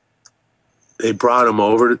 They brought him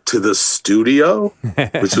over to the studio,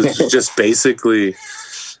 which was just basically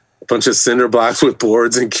a bunch of cinder blocks with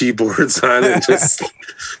boards and keyboards on it.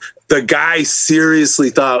 The guy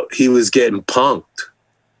seriously thought he was getting punked.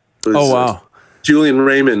 Oh, wow. Julian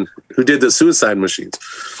Raymond, who did the Suicide Machines.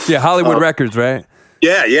 Yeah, Hollywood Records, right?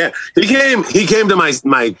 Yeah, yeah. He came to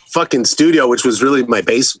my fucking studio, which was really my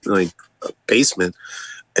basement.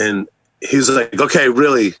 And he was like, okay,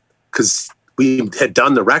 really, because we had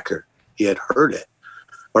done the record. He had heard it.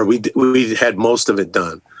 Or we had most of it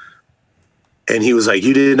done. And he was like,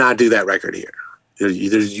 you did not do that record here.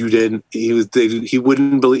 You didn't. He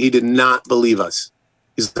wouldn't believe. He did not believe us.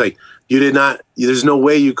 He's like, you did not. There's no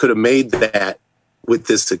way you could have made that with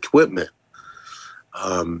this equipment.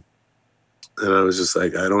 And I was just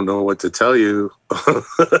like, I don't know what to tell you.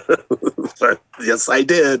 But yes, I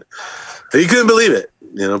did. He couldn't believe it,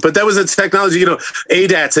 But that was a technology,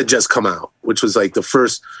 ADATs had just come out, which was like the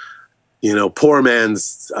first, poor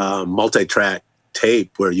man's multi-track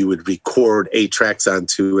tape where you would record 8 tracks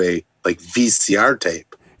onto a like VCR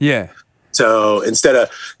tape. Yeah. So instead of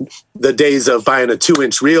the days of buying a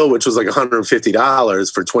 2-inch reel, which was like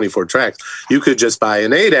 $150 for 24 tracks, you could just buy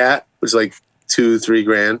an ADAT, which is like $2-3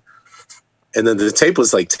 grand. And then the tape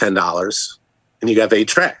was like $10 and you got 8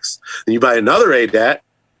 tracks. Then you buy another ADAT,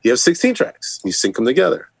 you have 16 tracks. You sync them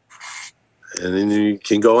together. And then you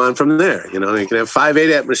can go on from there. You can have 5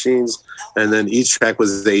 ADAT machines and then each track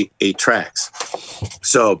was 8 tracks.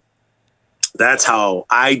 So that's how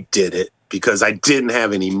I did it because I didn't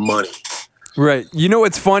have any money. Right.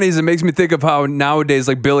 What's funny is it makes me think of how nowadays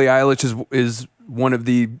like Billie Eilish is one of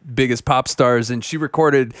the biggest pop stars, and she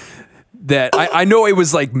recorded that. I know it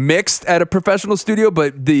was like mixed at a professional studio,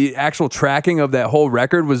 but the actual tracking of that whole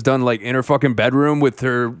record was done like in her fucking bedroom with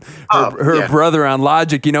her brother on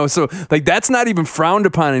Logic, So like that's not even frowned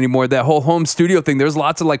upon anymore. That whole home studio thing. There's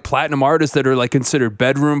lots of like platinum artists that are like considered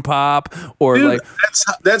bedroom pop or like.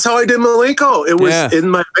 That's how I did Malenko. It was in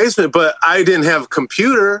my basement, but I didn't have a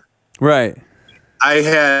computer. Right. I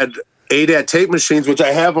had ADAT tape machines, which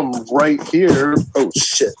I have them right here. Oh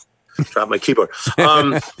shit! Dropped my keyboard.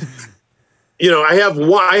 I have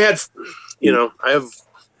one. I have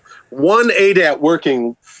one ADAT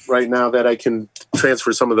working right now that I can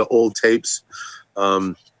transfer some of the old tapes.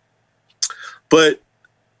 But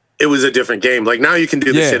it was a different game. Like now you can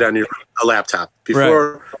do the shit on a laptop.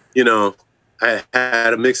 Before, I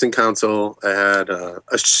had a mixing console. I had a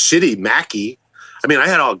shitty Mackie. I mean, I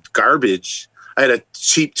had all garbage. I had a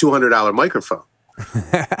cheap $200 microphone.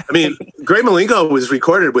 I mean, Great Malenko was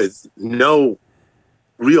recorded with no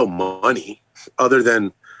real money other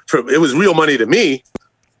than it was real money to me,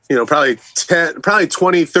 probably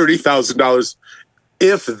 $20,000-$30,000,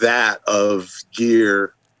 if that, of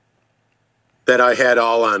gear that I had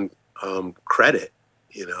all on credit,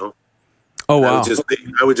 Oh, wow.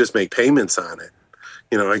 I would just make payments on it.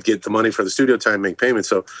 I'd get the money for the studio time, make payments.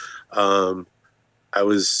 So I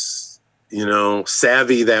was,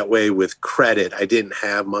 savvy that way with credit. I didn't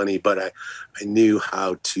have money, but I knew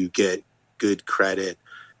how to get good credit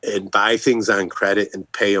and buy things on credit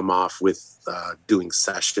and pay them off with doing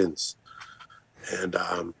sessions. And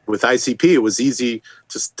with ICP, it was easy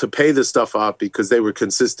to pay the stuff off because they were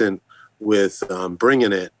consistent with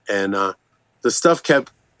bringing it. And the stuff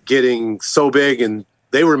kept getting so big and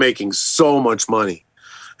they were making so much money.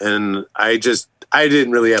 And I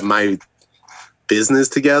didn't really have my business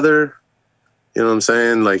together. You know what I'm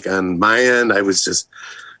saying? Like on my end, I was just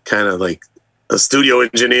kind of like a studio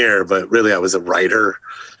engineer, but really I was a writer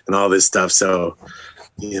and all this stuff. So,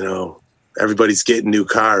 everybody's getting new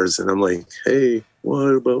cars and I'm like, hey,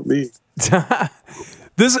 what about me?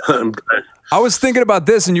 I was thinking about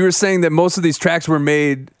this, and you were saying that most of these tracks were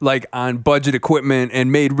made like on budget equipment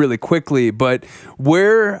and made really quickly, but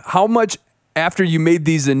how much after you made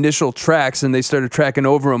these initial tracks and they started tracking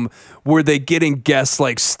over them, were they getting guests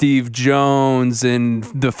like Steve Jones and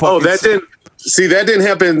the fucking... that didn't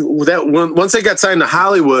happen. Once they got signed to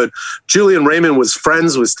Hollywood, Julian Raymond was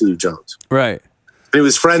friends with Steve Jones. Right. And he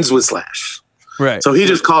was friends with Slash. Right. So he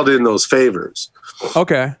just called in those favors.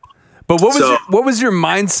 Okay. But what was your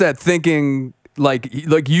mindset thinking? Like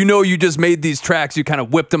you just made these tracks, you kind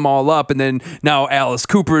of whipped them all up, and then now Alice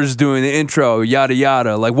Cooper's doing the intro, yada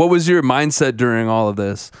yada. Like, what was your mindset during all of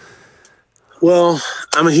this? Well,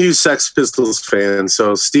 I'm a huge Sex Pistols fan,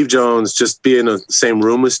 so Steve Jones, just being in the same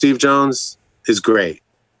room with Steve Jones is great.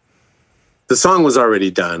 The song was already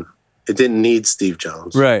done. It didn't need Steve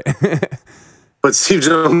Jones. Right. But Steve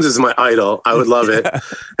Jones is my idol. I would love it.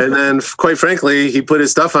 And then, quite frankly, he put his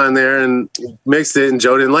stuff on there and mixed it, and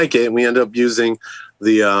Joe didn't like it. And we ended up using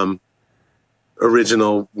the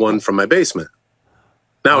original one from my basement.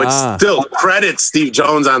 Now, it's still credits Steve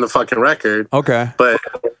Jones on the fucking record. Okay. But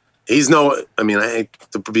he's I hate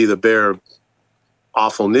to be the bearer of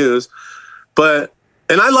awful news. But...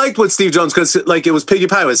 And I liked what Steve Jones, because like it was Piggy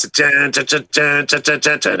Pie. It was it's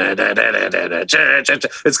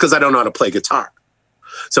because I don't know how to play guitar.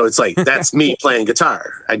 So it's like that's me playing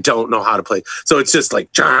guitar. I don't know how to play. So it's just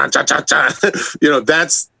like that's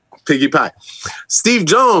Piggy Pie. Steve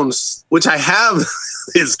Jones, which I have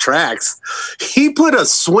his tracks, he put a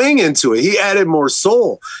swing into it. He added more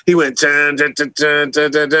soul. He went he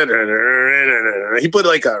put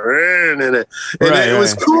like a in it. And it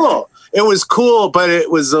was cool. It was cool, but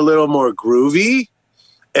it was a little more groovy.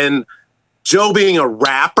 And Joe being a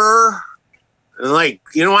rapper, and like,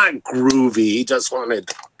 groovy. He just wanted,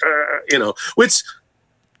 which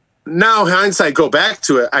now hindsight, go back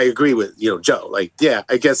to it. I agree with, Joe. Like, yeah,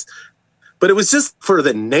 I guess. But it was just for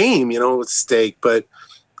the name, with Steak. But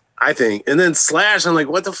I think, and then Slash, I'm like,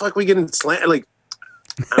 what the fuck we getting Slash? Like,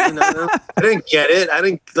 I didn't get it. I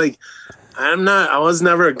didn't like, I was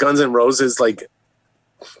never a Guns N' Roses, like,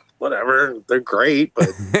 whatever, they're great, but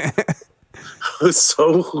I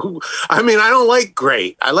don't like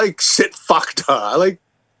great. I like shit fucked up. I like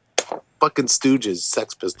fucking Stooges,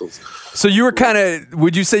 Sex Pistols. So you were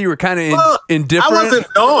would you say you were kind of indifferent?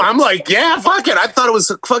 I'm like, yeah, fuck it. I thought it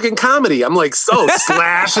was a fucking comedy. I'm like, so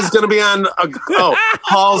Slash is going to be on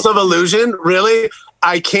Halls of Illusion? Really?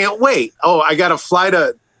 I can't wait. I got to fly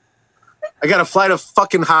to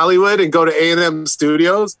fucking Hollywood and go to A&M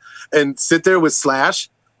Studios and sit there with Slash.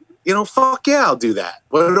 Fuck yeah, I'll do that.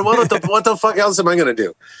 What the fuck else am I going to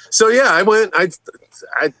do? So yeah, I went, I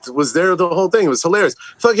was there the whole thing. It was hilarious.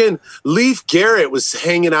 Fucking Leif Garrett was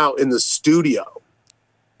hanging out in the studio.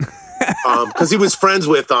 Cause he was friends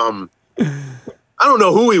with, I don't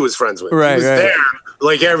know who he was friends with. Right, he was there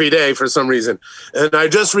like every day for some reason. And I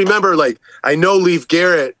just remember, like, I know Leif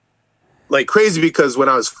Garrett like crazy because when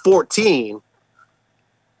I was 14,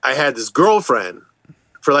 I had this girlfriend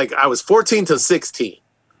for I was 14 to 16.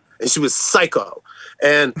 And she was psycho.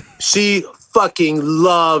 And she fucking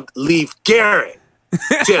loved Leif Garrett.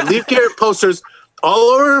 She had Leif Garrett posters all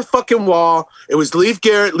over her fucking wall. It was Leif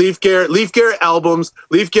Garrett albums,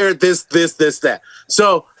 Leif Garrett this, that.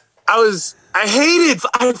 So I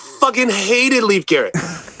fucking hated Leif Garrett.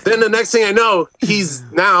 Then the next thing I know, he's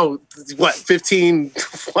now, 15,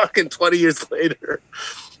 fucking 20 years later.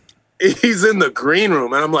 He's in the green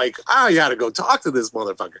room, and I'm like, I gotta go talk to this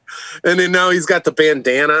motherfucker. And then now he's got the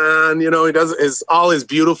bandana on, he does all his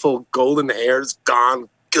beautiful golden hair's gone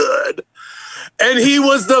good. And he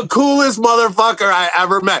was the coolest motherfucker I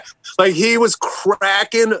ever met. Like, he was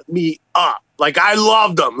cracking me up. Like, I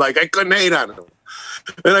loved him. Like, I couldn't hate on him.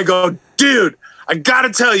 And I go, dude, I gotta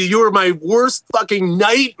tell you, you were my worst fucking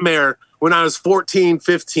nightmare when I was 14,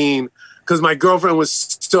 15, because my girlfriend was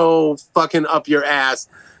so fucking up your ass.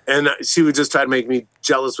 And she would just try to make me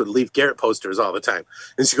jealous with Leif Garrett posters all the time.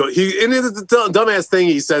 And she go, and the dumbass thing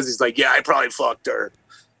he says, he's like, yeah, I probably fucked her.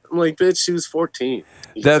 I'm like, bitch, she was 14.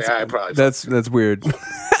 That's weird.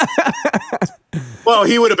 Well,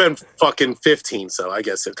 he would have been fucking 15, so I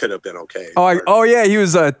guess it could have been okay. Oh yeah, he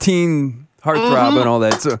was a teen heartthrob and all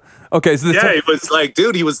that. So okay, so it was like,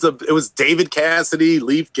 dude, it was David Cassidy,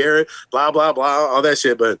 Leif Garrett, blah blah blah, all that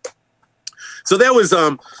shit. But so that was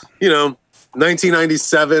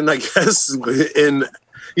 1997, I guess, and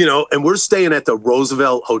we're staying at the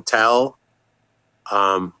Roosevelt Hotel,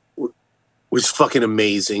 which was fucking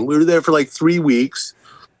amazing. We were there for like 3 weeks.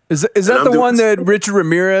 Is that the one that Richard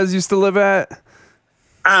Ramirez used to live at?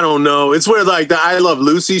 I don't know. It's where like the I Love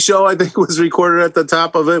Lucy show, I think, was recorded at the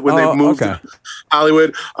top of it when they moved to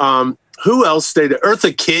Hollywood. Who else stayed there?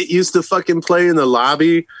 Eartha Kitt used to fucking play in the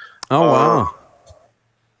lobby. Oh, wow.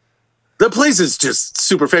 The place is just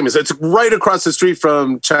super famous. It's right across the street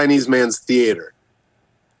from Chinese Man's Theater.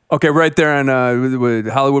 Okay, right there on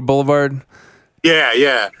Hollywood Boulevard.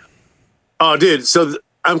 Yeah. Oh, dude. So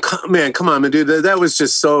come on, man, dude. That was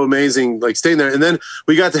just so amazing. Like staying there, and then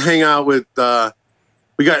we got to hang out with.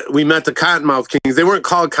 We met the Cottonmouth Kings. They weren't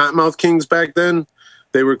called Cottonmouth Kings back then.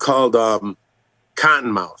 They were called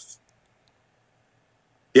Cottonmouth.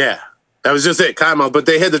 Yeah, that was just it, Cottonmouth. But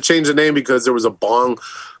they had to change the name because there was a bong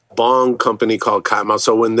company called Cottonmouth.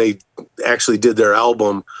 So when they actually did their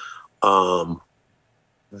album,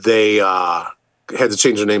 they had to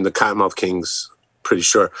change their name to Cottonmouth Kings. Pretty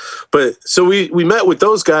sure. But so we met with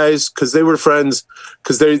those guys because they were friends,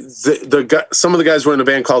 because some of the guys were in a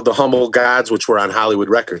band called the Humble Gods, which were on Hollywood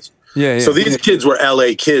Records. Yeah. So these kids were LA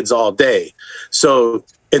kids all day. So,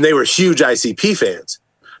 and they were huge ICP fans.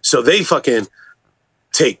 So they fucking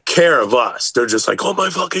take care of us. They're just like, oh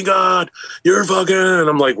my fucking God, you're fucking, and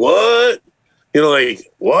I'm like, what?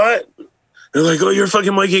 Like, what? They're like, oh, you're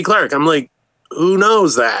fucking Mikey Clark. I'm like, who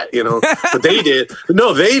knows that, but they did.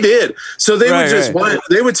 No, they did. So they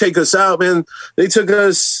they would take us out, man. They took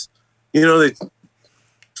us, they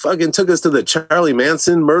fucking took us to the Charlie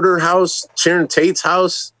Manson murder house, Sharon Tate's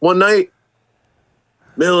house one night.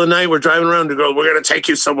 Middle of the night, we're driving around to go, we're going to take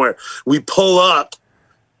you somewhere. We pull up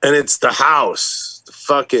and it's the house, the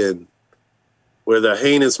fucking, where the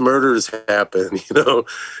heinous murders happen, and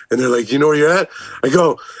they're like, you know where you're at? I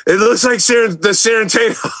go, it looks like the Sharon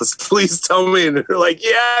Tate house. Please tell me. And they're like,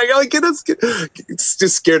 yeah, I gotta get us. It's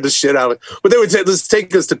just scared the shit out of it. But they would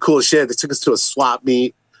take us to cool shit. They took us to a swap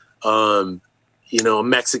meet, a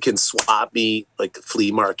Mexican swap meet, like the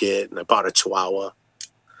flea market, and I bought a Chihuahua.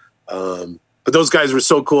 But those guys were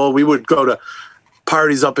so cool. We would go to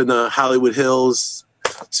parties up in the Hollywood Hills.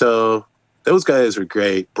 So those guys were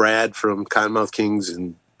great. Brad from Cottonmouth Kings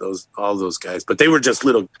and all those guys. But they were just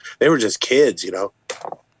kids,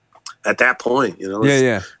 at that point,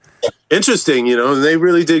 Yeah. Interesting, and they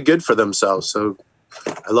really did good for themselves. So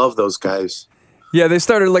I love those guys. Yeah, they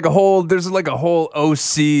started there's a whole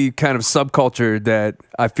OC kind of subculture that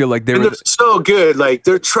I feel like they're so good. Like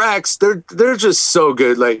their tracks, they're just so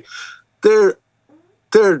good. Like they're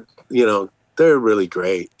really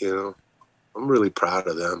great, I'm really proud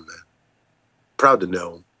of them, man. Proud to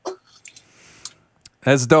know.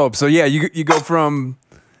 That's dope. So yeah, you go from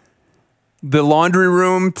the laundry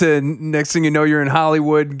room to next thing you know, you're in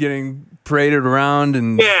Hollywood getting paraded around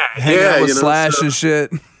and hanging out with Slash and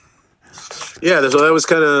shit. Yeah, so that was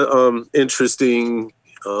kind of interesting.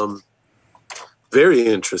 Very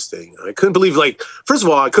interesting. I couldn't believe, first of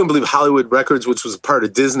all, I couldn't believe Hollywood Records, which was a part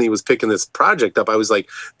of Disney, was picking this project up. I was like,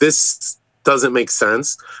 this doesn't make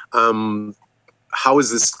sense. How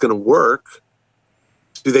is this going to work?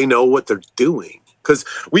 Do they know what they're doing? Because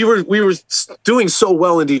we were doing so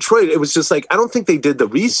well in Detroit. It was just like, I don't think they did the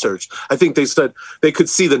research. I think they said they could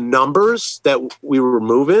see the numbers that we were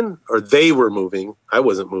moving, or they were moving. I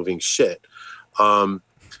wasn't moving shit. They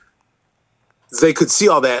could see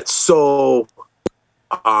all that. So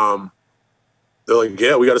they're like,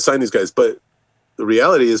 yeah, we got to sign these guys. But the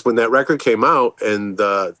reality is, when that record came out and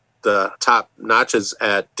the top notches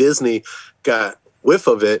at Disney got whiff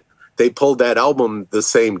of it, they pulled that album the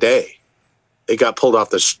same day. It got pulled off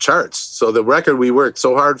the charts. So the record we worked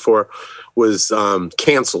so hard for was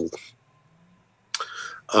canceled.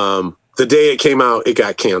 The day it came out, it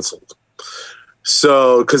got canceled.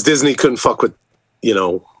 So, because Disney couldn't fuck with, I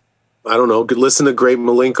don't know, listen to Great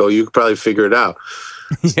Malenko. You could probably figure it out.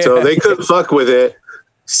 Yeah. So they couldn't fuck with it.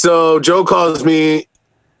 So Joe calls me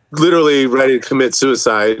literally ready to commit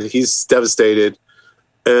suicide. He's devastated.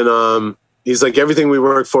 And he's like, everything we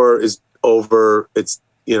worked for is over. It's,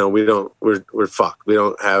 we're fucked. We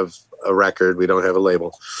don't have a record. We don't have a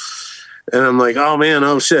label. And I'm like, oh man,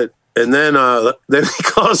 oh shit. then he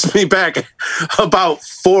calls me back about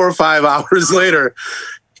 4 or 5 hours later,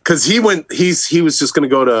 because he was just going to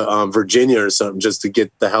go to Virginia or something just to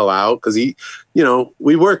get the hell out, because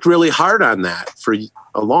we worked really hard on that for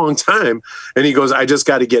a long time, and he goes, I just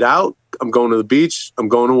got to get out. I'm going to the beach. I'm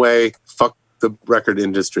going away. Fuck the record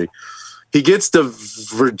industry. He gets to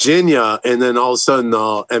Virginia, and then all of a sudden,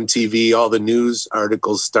 MTV, all the news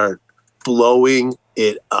articles start blowing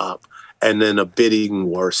it up. And then a bidding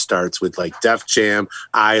war starts with like Def Jam,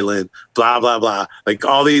 Island, blah, blah, blah. Like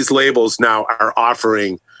all these labels now are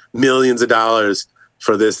offering millions of dollars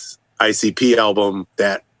for this ICP album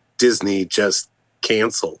that Disney just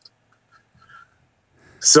canceled.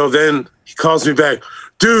 So then he calls me back,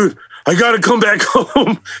 dude, I got to come back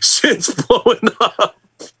home. Shit's blowing up,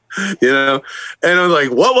 And I'm like,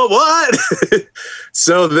 what?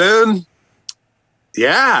 So then,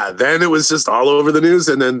 yeah, then it was just all over the news.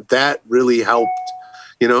 And then that really helped,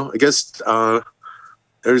 I guess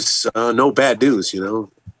there's no bad news,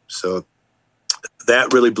 So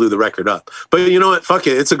that really blew the record up. But you know what? Fuck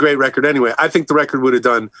it. It's a great record anyway. I think the record would have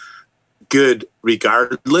done good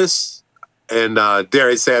regardless. And dare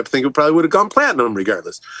I say, I think it probably would have gone platinum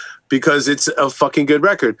regardless, because it's a fucking good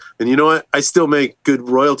record. And you know what? I still make good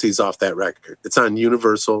royalties off that record. It's on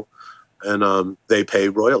Universal, and they pay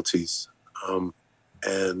royalties.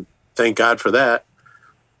 And thank God for that.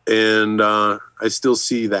 And I still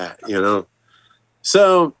see that,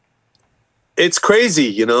 So it's crazy,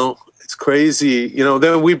 It's crazy,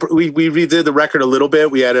 Then we redid the record a little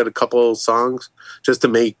bit. We added a couple songs just to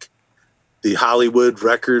make the Hollywood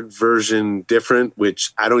record version different,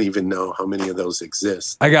 which I don't even know how many of those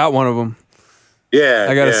exist. I got one of them. Yeah.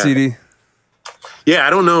 I got a CD. Yeah, I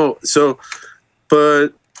don't know. So, and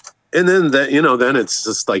then that, then it's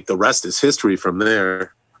just like the rest is history from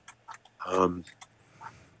there.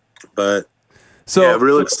 But so yeah,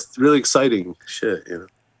 really exciting shit,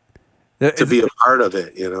 to be a part of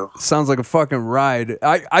it, Sounds like a fucking ride.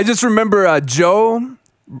 I just remember Joe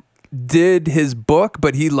did his book,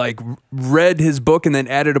 but he like read his book and then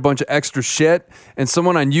added a bunch of extra shit, and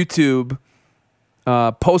someone on YouTube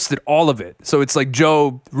posted all of it. So it's like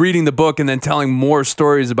Joe reading the book and then telling more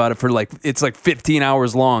stories about it for it's like 15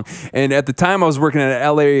 hours long. And at the time I was working at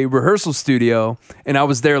an LA rehearsal studio, and I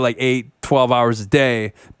was there like 8-12 hours a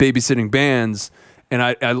day babysitting bands. And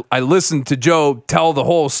I listened to Joe tell the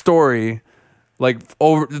whole story, like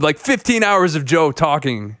over like 15 hours of Joe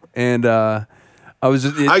talking. And I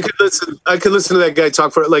could listen to that guy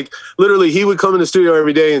talk for like literally. He would come in the studio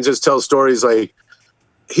every day and just tell stories. Like,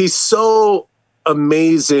 he's so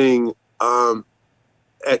amazing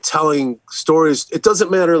at telling stories. It doesn't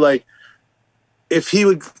matter. Like, if he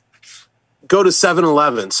would go to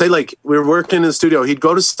 7-Eleven, say like we were working in the studio, he'd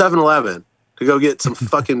go to 7-Eleven to go get some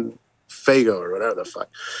fucking Fago or whatever the fuck.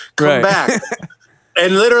 Come back.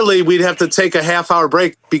 And literally, we'd have to take a half-hour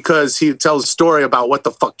break because he'd tell a story about what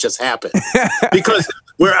the fuck just happened. Because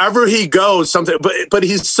wherever he goes, something. But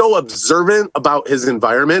he's so observant about his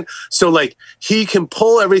environment, so like he can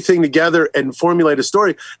pull everything together and formulate a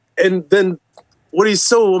story. And then what he's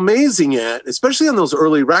so amazing at, especially on those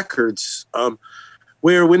early records,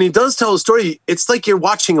 where when he does tell a story, it's like you're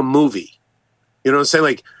watching a movie. You know what I'm saying?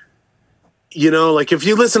 Like, like if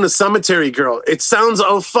you listen to Cemetery Girl, it sounds,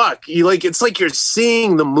 oh fuck, it's like you're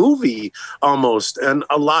seeing the movie almost, and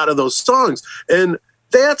a lot of those songs. And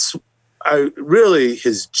that's really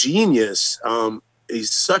his genius.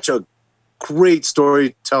 He's such a great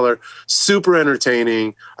storyteller, super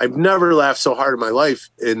entertaining. I've never laughed so hard in my life.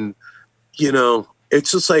 And,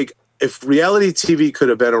 it's just like, if reality TV could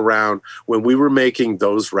have been around when we were making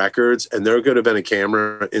those records and there could have been a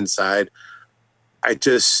camera inside, I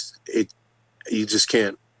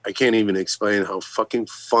can't even explain how fucking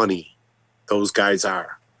funny those guys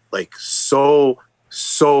are. Like, so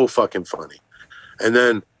fucking funny. And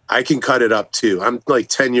then I can cut it up too. I'm like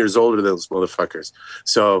 10 years older than those motherfuckers.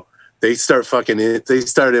 So they start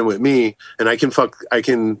in with me, and I can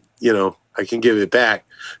give it back.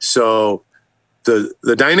 So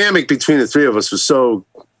the dynamic between the three of us was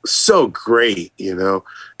so great,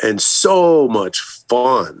 and so much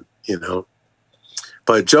fun,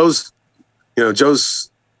 But Joe's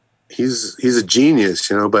he's a genius,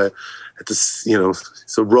 but at this,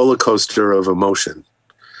 it's a roller coaster of emotion.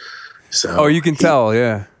 So you can tell,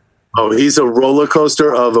 yeah. Oh, he's a roller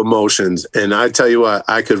coaster of emotions, and I tell you what,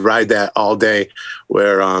 I could ride that all day.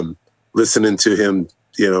 Where listening to him,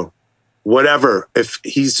 whatever. If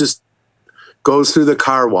he's just goes through the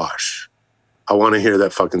car wash, I want to hear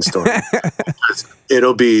that fucking story.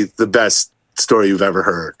 It'll be the best story you've ever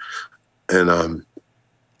heard, and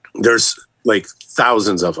there's like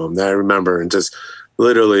thousands of them that I remember, and just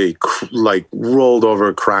literally like rolled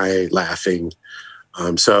over crying, laughing.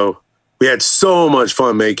 So we had so much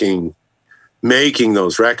fun making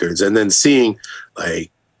those records, and then seeing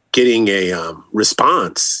like getting a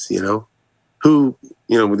response, who,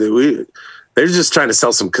 they're just trying to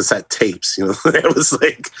sell some cassette tapes, it was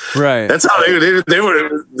like, right. That's how they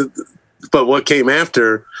were. But what came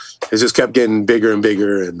after, it just kept getting bigger and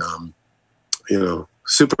bigger, and,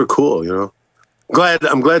 super cool, I'm glad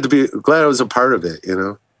I was a part of it,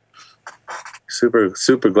 super,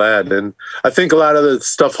 super glad. And I think a lot of the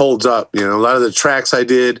stuff holds up, a lot of the tracks I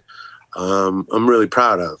did, I'm really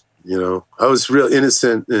proud of, I was real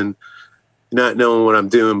innocent and not knowing what I'm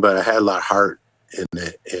doing, but I had a lot of heart in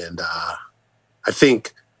it. And, I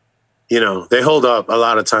think, they hold up. A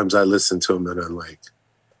lot of times I listen to them and I'm like,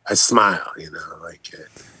 I smile, like it.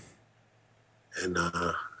 And,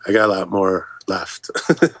 I got a lot more left.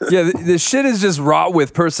 Yeah, the shit is just wrought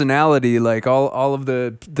with personality, like all of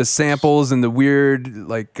the samples and the weird,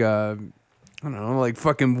 like, I don't know, like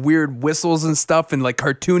fucking weird whistles and stuff and like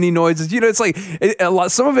cartoony noises. It's like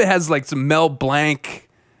some of it has like some Mel Blanc,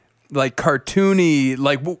 like cartoony,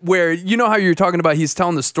 like where, how you're talking about he's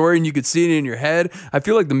telling the story and you could see it in your head. I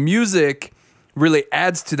feel like the music really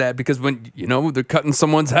adds to that, because when, they're cutting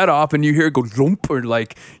someone's head off and you hear it go jump, or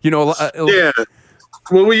like, yeah.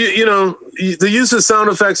 Well, the use of sound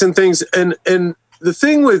effects and things, and the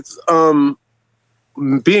thing with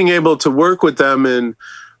being able to work with them and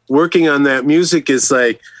working on that music is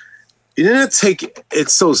like, you didn't take it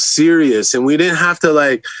so serious, and we didn't have to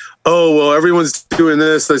like, oh, well, everyone's doing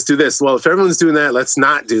this, let's do this. Well, if everyone's doing that, let's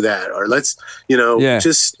not do that, or let's,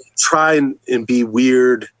 just try and be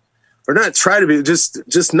weird, or not try to be,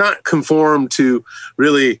 just not conform to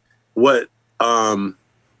really what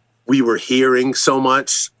we were hearing so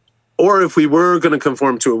much. Or if we were going to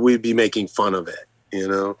conform to it, we'd be making fun of it,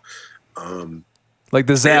 like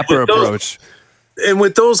the Zapper approach. And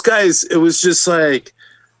with those guys, it was just like,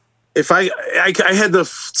 if I had the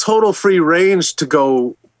total free range to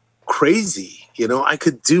go crazy, I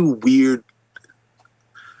could do weird.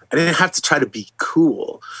 I didn't have to try to be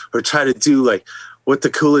cool or try to do like what the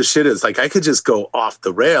coolest shit is. Like, I could just go off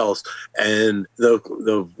the rails, and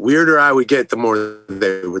the weirder I would get, the more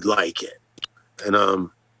they would like it. And I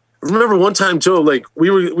remember one time, Joe, like we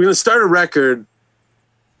were going to start a record,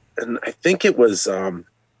 and I think it was, and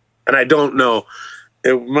I don't know,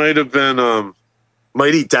 it might have been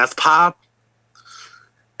Mighty Death Pop.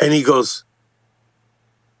 And he goes,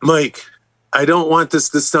 Mike, I don't want this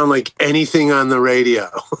to sound like anything on the radio.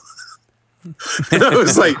 And I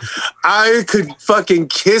was like, I could fucking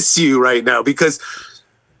kiss you right now, because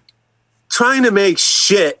trying to make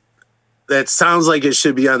shit that sounds like it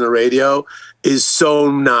should be on the radio is so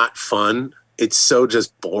not fun. It's so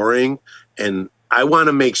just boring. And I want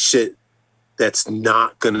to make shit that's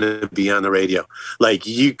not going to be on the radio. Like,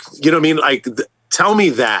 you know what I mean? Like, tell me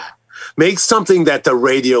that. Make something that the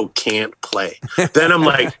radio can't play. Then I'm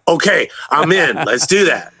like, okay, I'm in. Let's do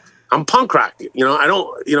that. I'm punk rock.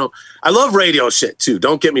 I love radio shit too.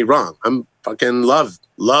 Don't get me wrong. I'm fucking love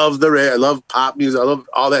the radio. I love pop music. I love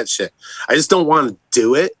all that shit. I just don't want to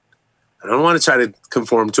do it. I don't want to try to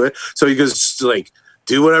conform to it. So he goes like,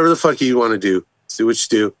 do whatever the fuck you want to do. Do what you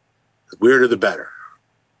do. The weirder the better.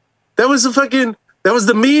 That was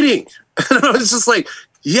the meeting. And I was just like,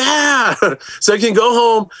 yeah. So I can go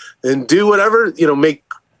home and do whatever, make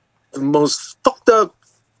the most fucked up,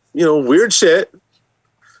 weird shit.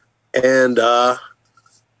 And,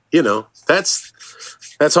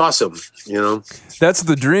 that's awesome. That's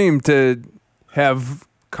the dream, to have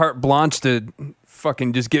carte blanche to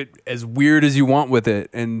fucking just get as weird as you want with it.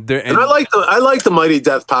 And I like the Mighty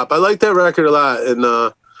Death Pop. I like that record a lot.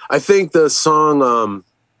 And, I think the song,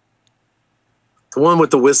 the one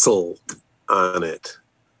with the whistle on it.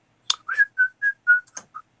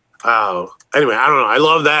 Wow. Anyway, I don't know. I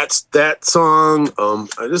love that song.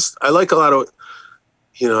 I like a lot of,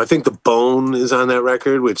 I think The Bone is on that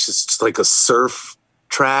record, which is just like a surf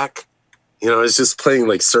track. It's just playing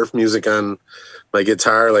like surf music on my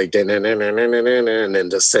guitar, like, and then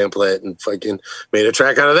just sample it and fucking made a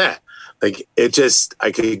track out of that. Like,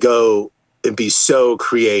 I could go and be so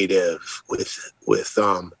creative with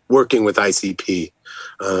working with ICP.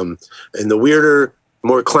 And the weirder,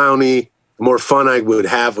 more clowny, more fun I would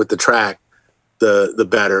have with the track, the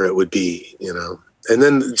better it would be, And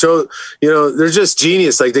then Joe, they're just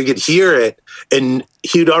genius. Like, they could hear it, and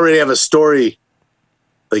he'd already have a story.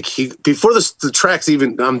 Like, before the tracks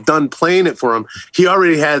even, I'm done playing it for him, he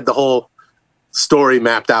already had the whole story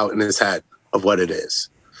mapped out in his head of what it is.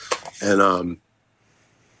 And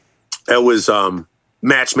it was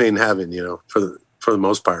match made in heaven, for the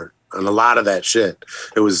most part. on a lot of that shit.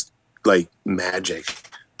 It was like magic.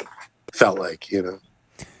 Felt like, you know.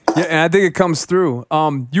 Yeah, and I think it comes through.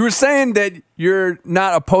 You were saying that you're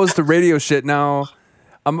not opposed to radio shit. Now,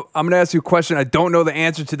 I'm gonna ask you a question. I don't know the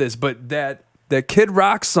answer to this, but that Kid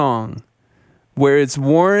Rock song where it's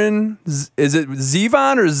Warren, is it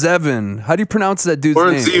Zevon or Zevon? How do you pronounce that dude's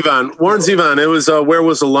Warren name? Zevon. Warren Zevon. It was Where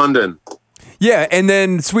Was the London? Yeah, and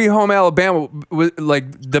then Sweet Home Alabama, like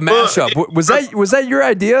the mashup. Was that your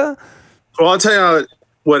idea? Well, I'll tell you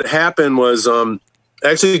what happened was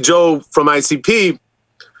actually Joe from ICP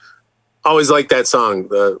always liked that song,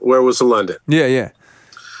 Where Was the London? Yeah.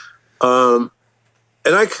 And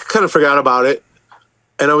I kind of forgot about it.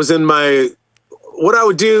 And I was in what I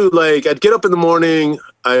would do, like I'd get up in the morning,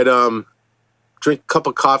 I'd drink a cup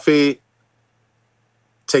of coffee,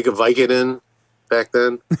 take a Vicodin back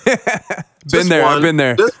then. I've been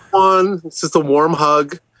there. Just one, it's just a warm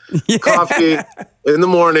hug, coffee in the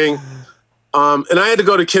morning. And I had to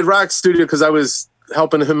go to Kid Rock's studio because I was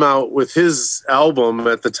helping him out with his album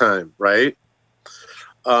at the time, right?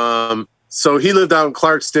 So he lived out in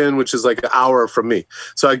Clarkston, which is like an hour from me.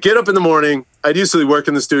 So I get up in the morning. I'd usually work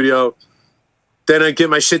in the studio. Then I'd get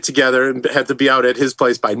my shit together and have to be out at his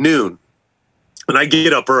place by noon. And I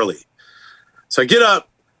get up early. So I get up,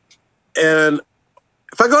 and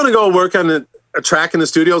if I go work on a track in the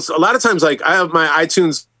studios, a lot of times, like I have my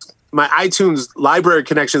iTunes library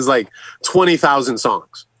connections, like 20,000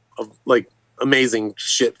 songs of like amazing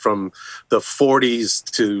shit from the 40s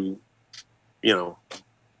to,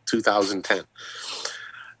 2010.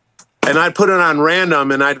 And I'd put it on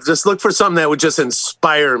random, and I'd just look for something that would just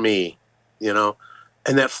inspire me, and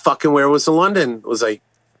that fucking Where Was the London was like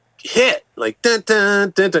hit, like dun, dun,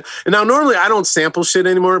 dun, dun. And now normally I don't sample shit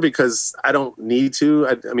anymore because I don't need to.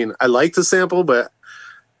 I mean, I like to sample, but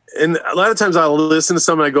and a lot of times I'll listen to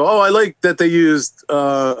something and I go, oh, I like that they used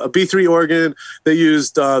a B3 organ. They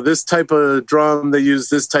used this type of drum. They used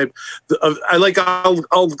this type.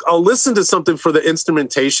 I'll listen to something for the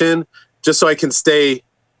instrumentation just so I can stay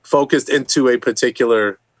focused into a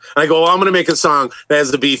particular. I go, I'm going to make a song that has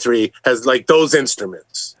the B3, has like those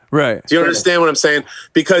instruments. Right. Do you understand what I'm saying?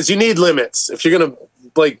 Because you need limits. If you're going to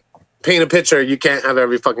like paint a picture, you can't have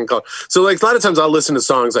every fucking color. So like a lot of times I'll listen to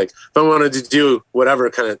songs, like if I wanted to do whatever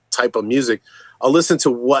kind of type of music, I'll listen to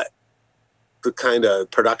what the kind of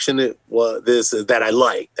production that I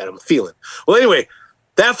like, that I'm feeling. Well, anyway,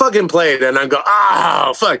 that fucking played, and I go,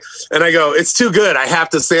 oh, fuck. And I go, it's too good. I have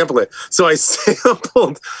to sample it. So I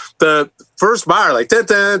sampled the first bar, like, dun,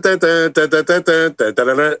 dun, dun, dun, dun, dun, dun, dun, dun,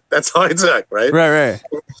 dun, dun. That's all I took, right? Right.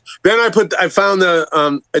 Then I found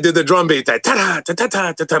I did the drum beat, that ta-da,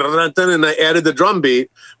 ta-ta, ta-ta, and I added the drum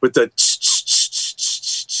beat with the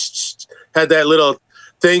had that little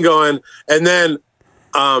thing going. And then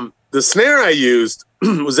the snare I used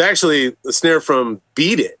was actually the snare from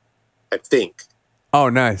Beat It, I think. Oh,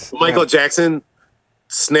 nice. Michael Jackson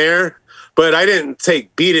snare, but I didn't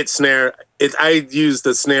take Beat It snare. I used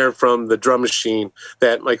the snare from the drum machine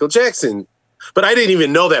that Michael Jackson, but I didn't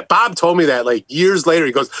even know that. Bob told me that like years later.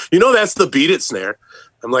 He goes, that's the Beat It snare.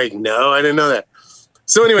 I'm like, no, I didn't know that.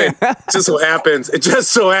 So anyway, it just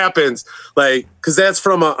so happens, like, because that's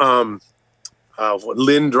from a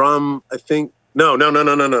Lynn drum, I think. No.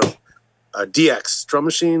 DX drum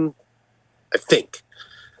machine, I think.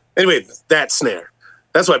 Anyway, that snare.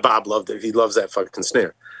 That's why Bob loved it. He loves that fucking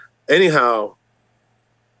snare. Anyhow,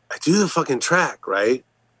 I do the fucking track, right?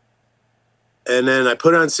 And then I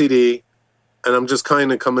put it on CD, and I'm just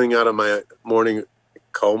kind of coming out of my morning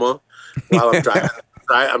coma while I'm driving.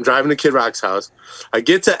 I'm driving to Kid Rock's house. I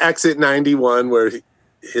get to exit 91 where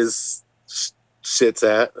his shit's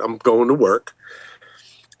at. I'm going to work.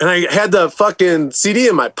 And I had the fucking CD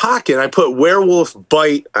in my pocket. I put Werewolf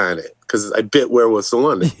Bite on it because I bit Werewolf the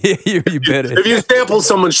London. Yeah, you bit it. If you sample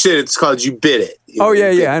someone's shit, it's called you bit it.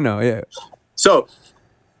 I know, yeah. So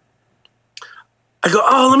I go,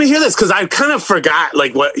 oh, let me hear this, because I kind of forgot,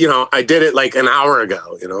 like, what, I did it like an hour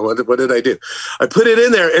ago. What did I do? I put it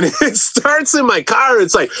in there, and it starts in my car.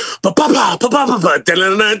 It's like, and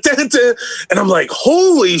I'm like,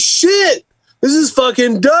 holy shit, this is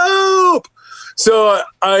fucking dope. So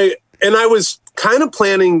I was kind of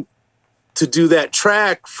planning to do that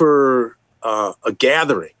track for a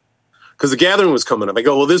gathering, because the gathering was coming up. I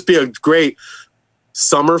go, well, this be a great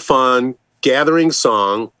summer fun gathering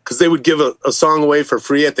song, because they would give a song away for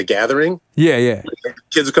free at the gathering. Yeah.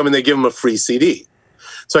 Kids would come and they give them a free CD.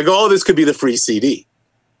 So I go, oh, this could be the free CD.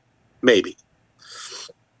 Maybe.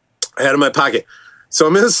 I had it in my pocket. So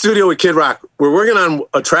I'm in the studio with Kid Rock. We're working on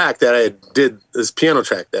a track that I did, this piano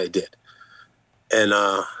track that I did. And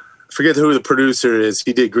I forget who the producer is.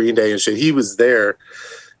 He did Green Day and shit. He was there.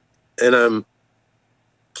 and I'm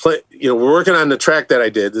we're working on the track that I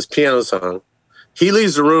did, this piano song. He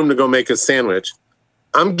leaves the room to go make a sandwich.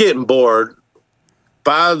 I'm getting bored.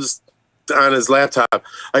 Bob's on his laptop.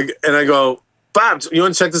 I go, Bob, you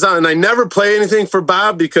want to check this out? And I never play anything for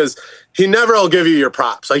Bob because he never will give you your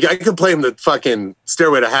props. Like, I could play him the fucking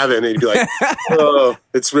Stairway to Heaven and he'd be like, oh,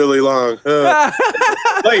 it's really long.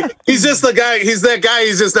 Like, he's just the guy. He's that guy.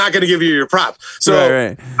 He's just not going to give you your props. So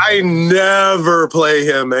right. I never play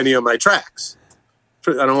him any of my tracks.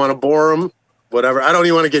 I don't want to bore him, whatever. I don't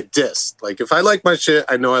even want to get dissed. Like, if I like my shit,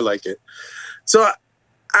 I know I like it. So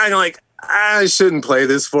I'm like, I shouldn't play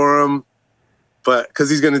this for him, but because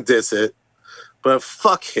he's going to diss it. But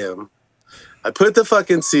fuck him. I put the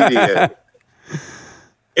fucking CD in.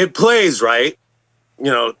 It plays, right? You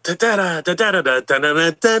know,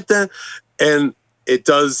 and it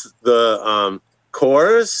does the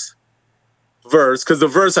chorus, verse, because the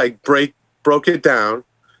verse I broke it down,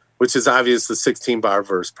 which is obvious the 16-bar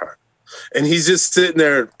verse part. And he's just sitting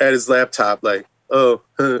there at his laptop like, oh,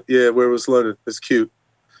 yeah, where was London? It's cute.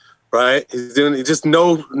 Right? He's doing just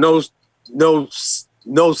no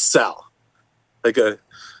sell. Like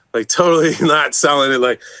totally not selling it,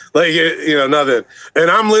 like nothing. And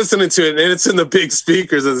I'm listening to it, and it's in the big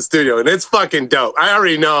speakers of the studio, and it's fucking dope. I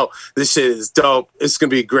already know this shit is dope. It's gonna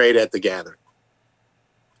be great at the gathering.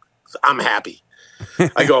 So I'm happy.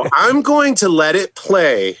 I go, I'm going to let it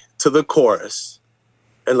play to the chorus,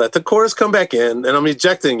 and let the chorus come back in, and I'm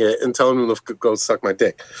ejecting it and telling them to go suck my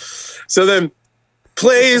dick. So then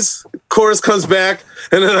plays, chorus comes back,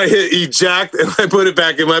 and then I hit eject and I put it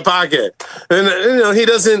back in my pocket. And he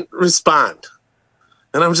doesn't respond.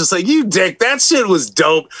 And I'm just like, you dick, that shit was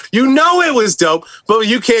dope. You know it was dope, but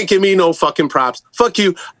you can't give me no fucking props. Fuck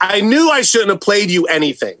you. I knew I shouldn't have played you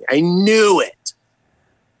anything. I knew it.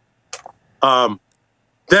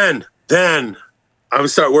 Then I would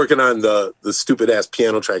start working on the stupid ass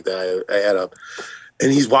piano track that I had up.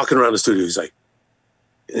 And he's walking around the studio. He's like,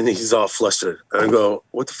 and he's all flustered. And I go,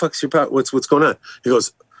 what the fuck's your problem? What's going on? He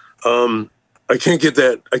goes, I can't get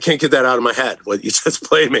that out of my head. What you just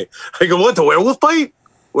played me. I go, what, the werewolf bite?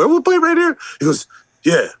 Werewolf bite right here? He goes,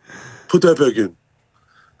 yeah, put that back in.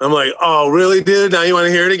 I'm like, oh, really, dude? Now you want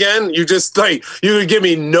to hear it again? You just like, you would give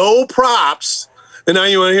me no props, and now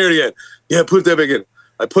you want to hear it again. Yeah, put that back in.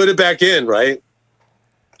 I put it back in, right?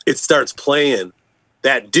 It starts playing.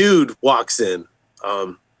 That dude walks in.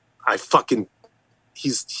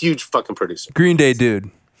 He's a huge fucking producer. Green Day dude.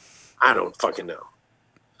 I don't fucking know.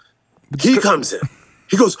 He comes in.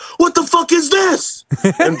 He goes, what the fuck is this?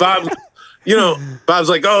 And Bob, Bob's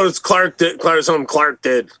like, oh, it's Clark did. Clark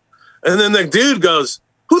did. And then the dude goes,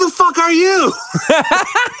 who the fuck are you?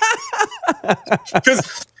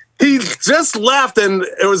 Because he just left, and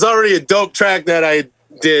it was already a dope track that I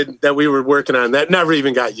did that we were working on that never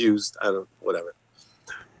even got used. Whatever.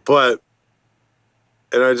 But,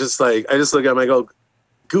 and I just look at him, I go,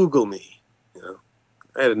 Google me.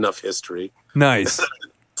 I had enough history. Nice.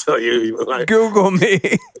 Tell you, like, Google me.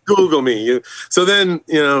 Google me. So then,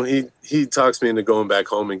 he talks me into going back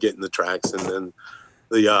home and getting the tracks, and then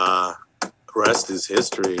the rest is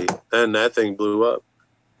history. And that thing blew up.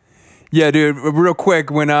 Yeah, dude. Real quick,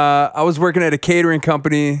 when I was working at a catering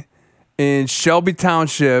company in Shelby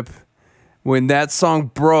Township, when that song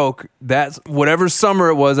broke, that's whatever summer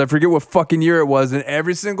it was, I forget what fucking year it was, and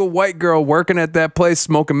every single white girl working at that place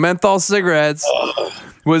smoking menthol cigarettes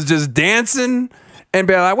was just dancing and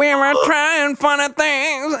be like, we were trying funny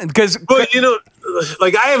things. But,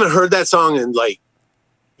 like, I haven't heard that song in, like,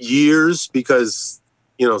 years because,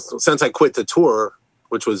 since I quit the tour,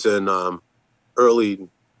 which was in early,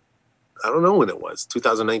 I don't know when it was,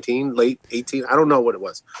 2019, late 18, I don't know what it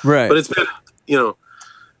was. Right. But it's been,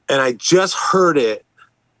 and I just heard it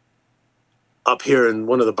up here in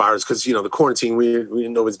one of the bars because, the quarantine, we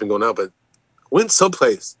nobody's been going out, but went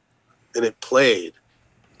someplace and it played.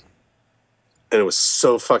 And it was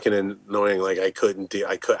so fucking annoying. Like, I couldn't do,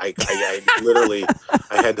 I literally,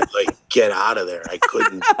 I had to, like, get out of there. I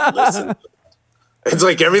couldn't listen. It's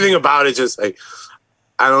like everything about it just, like,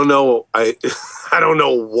 I don't know. I don't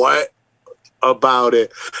know what about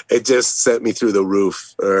it. It just sent me through the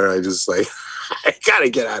roof. Or I just, like, I gotta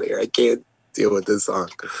get out of here. I can't deal with this song.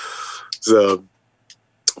 So,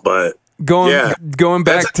 but going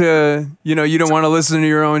back to, you don't want to listen to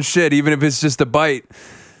your own shit, even if it's just a bite.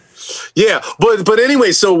 Yeah, but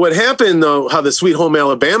anyway, so what happened though? How the Sweet Home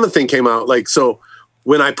Alabama thing came out? Like, so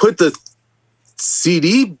when I put the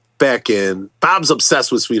CD back in, Bob's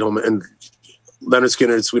obsessed with Sweet Home and Leonard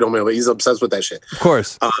Skinner and Sweet Home Alabama. He's obsessed with that shit. Of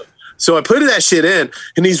course. So I put that shit in,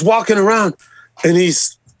 and he's walking around, and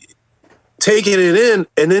he's taking it in,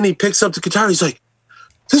 and then he picks up the guitar. He's like,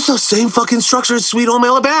 this is the same fucking structure as Sweet Home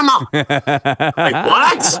Alabama. Like,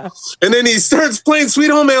 what? And then he starts playing Sweet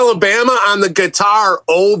Home Alabama on the guitar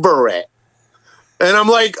over it. And I'm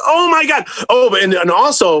like, oh my God. Oh, and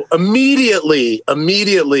also immediately,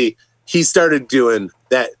 he started doing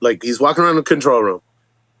that. Like, he's walking around the control room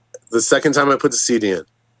the second time I put the CD in.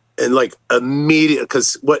 And like immediate,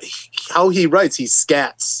 because how he writes, he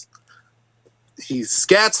scats. He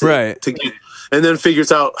scats right to get, and then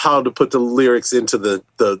figures out how to put the lyrics into the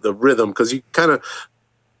rhythm, because you kind of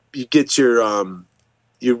get your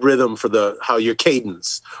rhythm for how your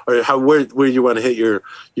cadence, or where you want to hit your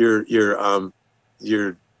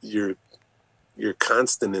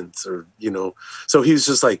consonants, or So he's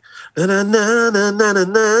just like na na na na na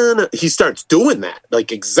na na. He starts doing that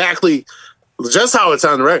like exactly just how it's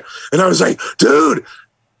on the record, and I was like, dude,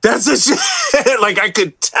 that's a shit. Like, I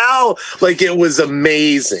could tell, like, it was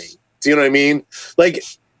amazing. Do you know what I mean? Like,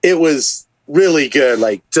 it was really good.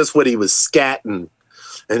 Like, just what he was scatting.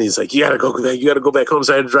 And he's like, you gotta go back home.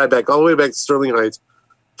 So I had to drive back all the way back to Sterling Heights,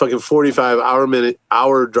 fucking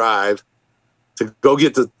 45-hour drive to go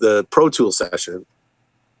get the Pro Tool session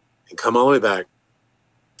and come all the way back.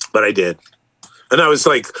 But I did. And I was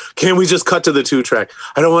like, can we just cut to the 2-track?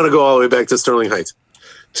 I don't want to go all the way back to Sterling Heights.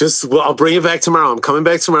 I'll bring it back tomorrow. I'm coming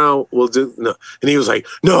back tomorrow. We'll do no. And he was like,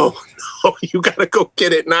 no, you gotta go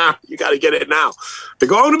get it now. You gotta get it now. They're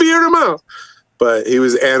going to be here tomorrow. But he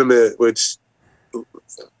was animate, which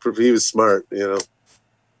he was smart, He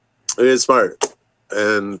is smart.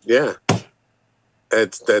 And yeah,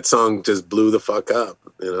 that song just blew the fuck up,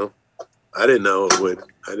 I didn't know it would.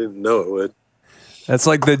 That's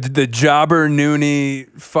like the Jobber Nooney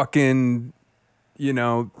fucking,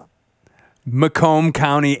 Macomb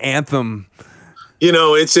County anthem.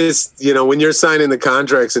 It's just, when you're signing the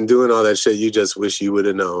contracts and doing all that shit, you just wish you would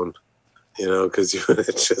have known, because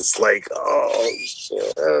it's just like, oh,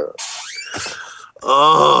 shit.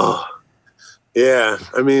 Oh, yeah.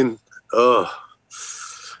 I mean,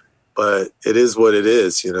 but it is what it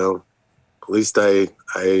is, At least I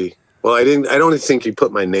don't think you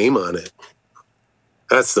put my name on it.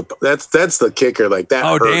 That's the kicker. Like, that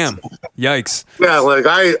hurts. Damn. Yikes. Yeah, like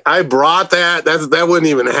I brought that. That wouldn't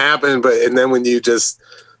even happen. And then when you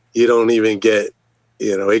don't even get,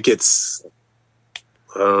 it gets,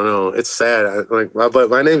 I don't know. It's sad. But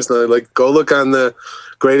my name's not, like, go look on the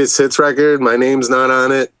Greatest Hits record. My name's not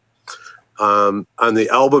on it. On the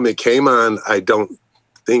album it came on, I don't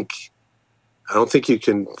think you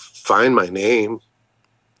can find my name.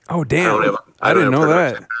 Oh, damn. I didn't know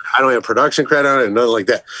that. I don't have production credit on it, nothing like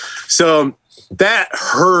that. So that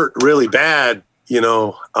hurt really bad,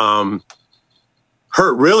 hurt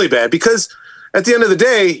really bad, because at the end of the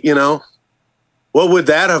day, what would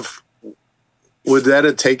that have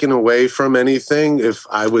taken away from anything if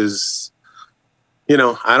I was,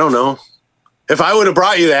 I don't know. If I would have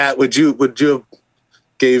brought you that, would you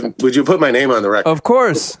put my name on the record? Of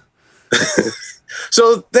course.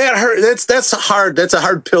 So that hurt. That's a hard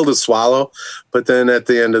pill to swallow. But then at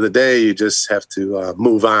the end of the day, you just have to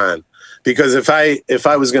move on. Because if I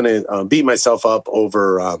was going to beat myself up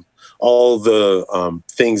over all the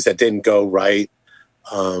things that didn't go right,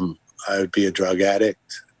 I would be a drug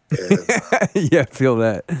addict. And, yeah, feel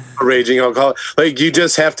that. A raging alcoholic. Like, you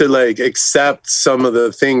just have to, like, accept some of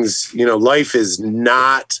the things. Life is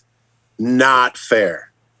not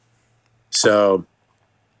fair. So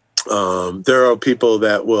there are people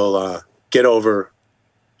that will get over,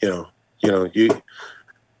 you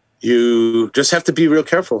just have to be real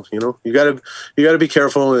careful. You gotta be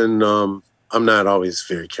careful, and I'm not always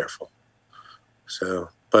very careful. So,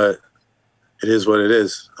 but it is what it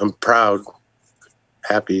is. I'm proud,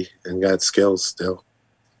 happy, and got skills still.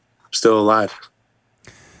 I'm still alive.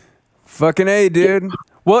 Fucking A, dude.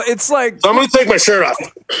 Well, it's like, so I'm gonna take my shirt off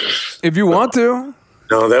if you want to.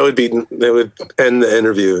 No, that would end the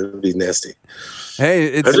interview. It would be nasty.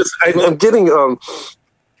 Hey, I'm getting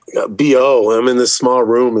BO. I'm in this small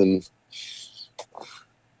room, and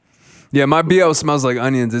yeah, my BO smells like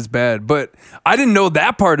onions. It's bad, but I didn't know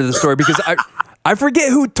that part of the story, because I forget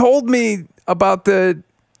who told me about the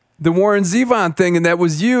Warren Zevon thing, and that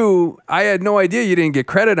was you. I had no idea you didn't get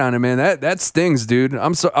credit on it, man. That stings, dude.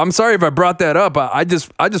 I'm sorry if I brought that up. I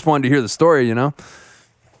just wanted to hear the story,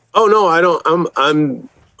 Oh no, I don't. I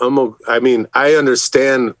mean, I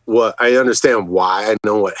understand why. I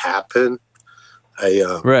know what happened.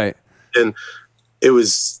 Right. And it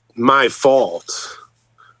was my fault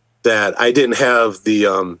that I didn't have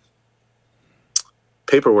the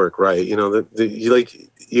paperwork right. You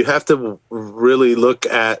have to really look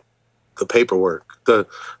at the paperwork, the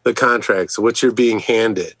contracts, what you're being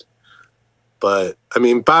handed. But I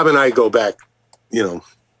mean, Bob and I go back,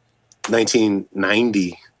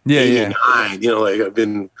 1990, Yeah, 89. yeah. You know, like I've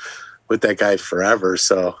been with that guy forever.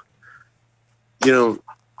 So, you know,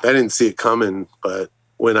 I didn't see it coming, but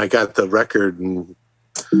when I got the record and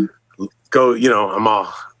go, you know, I'm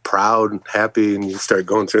all proud and happy, and you start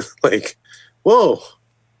going through like, whoa,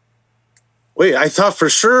 wait, I thought for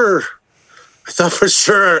sure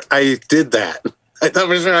I did that. I thought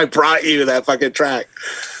for sure I brought you that fucking track.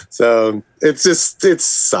 So it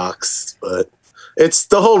sucks, but it's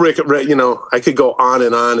the whole record, you know, I could go on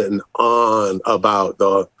and on and on about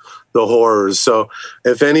the horrors. So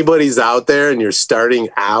if anybody's out there and you're starting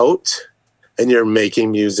out and you're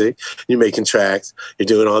making music, you're making tracks, you're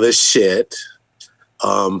doing all this shit,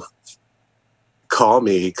 call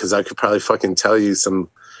me, because I could probably fucking tell you some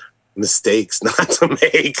mistakes not to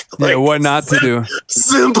make. Like, what not to do.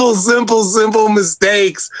 Simple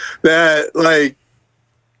mistakes that, like,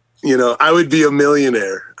 you know, I would be a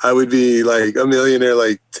millionaire. I would be like a millionaire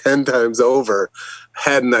like 10 times over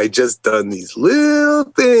hadn't I just done these little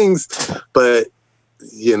things. But,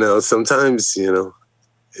 you know, sometimes, you know,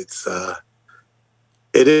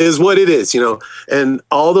 it is what it is, you know. And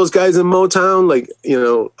all those guys in Motown, like, you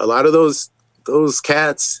know, a lot of those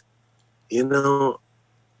cats, you know,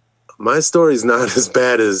 my story's not as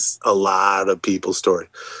bad as a lot of people's story,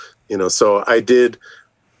 you know. So I did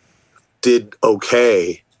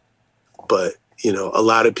okay, but, you know, a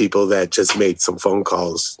lot of people that just made some phone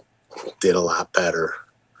calls did a lot better,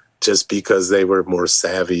 just because they were more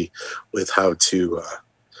savvy with how to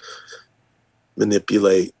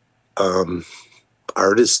manipulate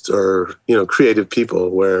artists or, you know, creative people,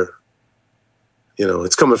 where, you know,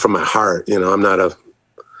 it's coming from my heart. You know, I'm not a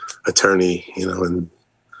attorney, you know, and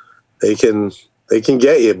they can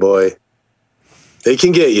get you, boy. They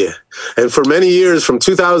can get you. And for many years, from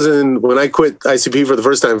 2000, when I quit ICP for the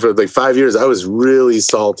first time, for like 5 years, I was really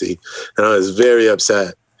salty and I was very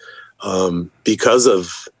upset because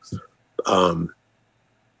of,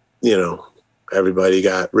 you know, everybody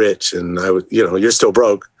got rich and I was, you know, you're still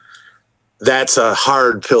broke. That's a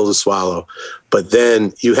hard pill to swallow. But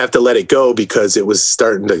then you have to let it go, because it was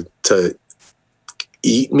starting to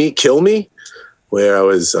eat me, kill me. Where I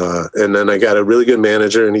was, and then I got a really good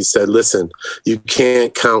manager, and he said, listen, you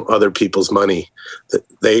can't count other people's money.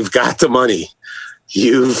 They've got the money.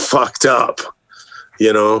 You fucked up,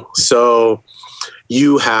 you know? So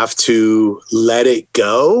you have to let it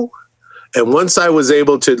go. And once I was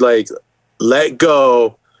able to, like, let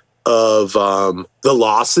go of the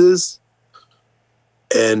losses,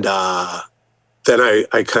 and then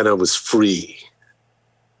I kind of was free.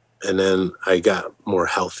 And then I got more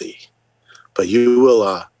healthy. But you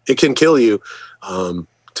will, it can kill you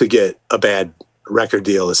to get a bad record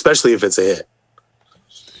deal, especially if it's a hit,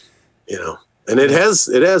 you know. And it has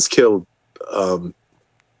killed, you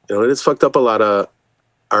know, it has fucked up a lot of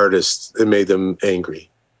artists and made them angry.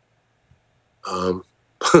 Van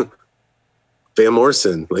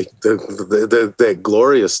Morrison, like that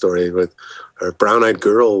Gloria story with, or Brown Eyed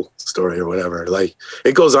Girl story or whatever. Like,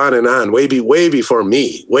 it goes on and on, way before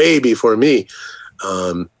me.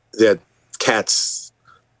 That cats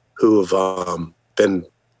who have been,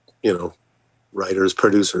 you know, writers,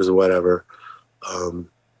 producers, or whatever,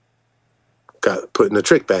 got put in a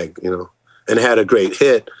trick bag, you know, and had a great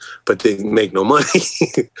hit, but didn't make no money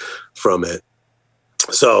from it.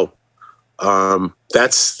 So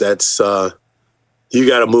that's you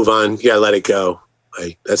got to move on. You got to let it go.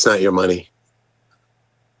 Like, that's not your money,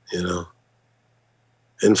 you know.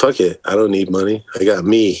 And fuck it, I don't need money. I got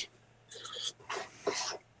me.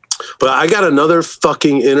 But I got another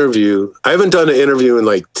fucking interview. I haven't done an interview in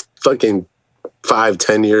like fucking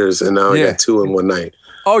 5-10 years, and now I got 2 in one night.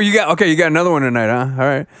 Oh, you got another one tonight, huh? All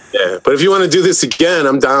right. Yeah, but if you want to do this again,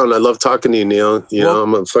 I'm down. I love talking to you, Neil. You know,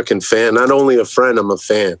 I'm a fucking fan. Not only a friend, I'm a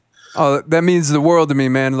fan. Oh, that means the world to me,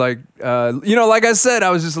 man. Like, you know, like I said, I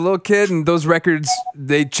was just a little kid, and those records,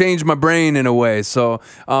 they changed my brain in a way. So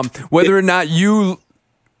whether or not you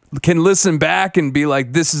can listen back and be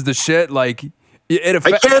like, this is the shit, like,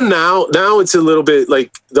 I can now. Now it's a little bit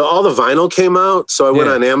like all the vinyl came out, so I went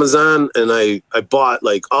on Amazon and I bought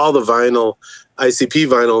like all the vinyl, ICP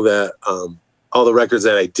vinyl, that all the records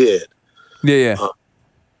that I did.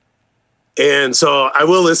 And so I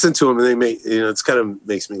will listen to them, and they make, you know, it's kind of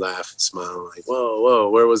makes me laugh and smile. Like, whoa,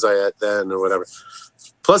 where was I at then, or whatever.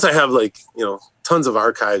 Plus, I have, like, you know, tons of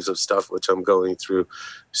archives of stuff which I'm going through.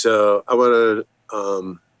 So I want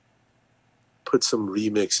to put some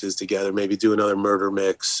remixes together, maybe do another murder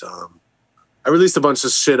mix. I released a bunch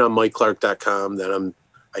of shit on MikeClark.com that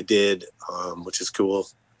I did, which is cool.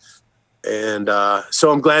 And so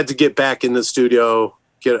I'm glad to get back in the studio,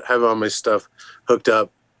 have all my stuff hooked up,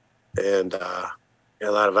 and got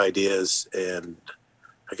a lot of ideas, and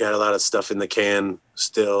I got a lot of stuff in the can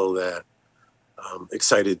still that I'm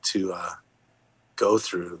excited to go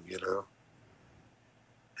through, you know.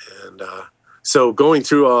 And so going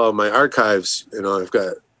through all my archives, you know, I've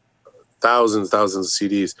got thousands of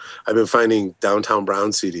CDs. I've been finding Downtown Brown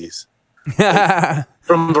CDs.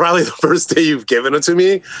 From probably the first day you've given it to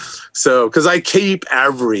me. So, because I keep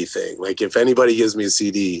everything. Like, if anybody gives me a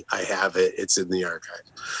CD, I have it. It's in the archive.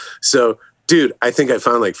 So, dude, I think I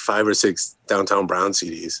found like 5 or 6 Downtown Brown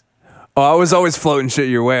CDs. Oh, I was always floating shit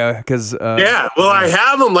your way because yeah, well, I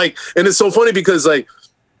have them, like, and it's so funny because like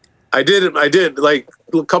I did like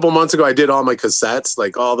a couple months ago. I did all my cassettes,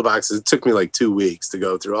 like all the boxes. It took me like 2 weeks to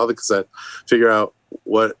go through all the cassettes, figure out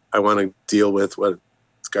what I want to deal with, what's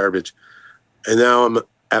garbage. And now I'm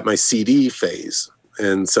at my CD phase.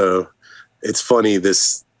 And so it's funny,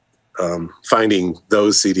 this finding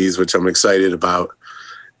those CDs, which I'm excited about,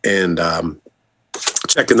 and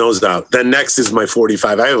checking those out. Then next is my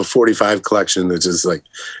 45. I have a 45 collection that's just like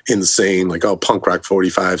insane, like all punk rock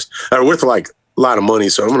 45s. They're worth like a lot of money.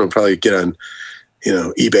 So I'm going to probably get on, you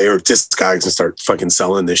know, eBay or Discogs and start fucking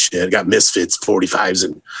selling this shit. I got Misfits 45s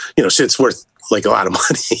and, you know, shit's worth like a lot of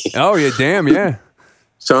money. Oh, yeah, damn, yeah.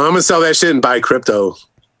 So I'm gonna sell that shit and buy crypto.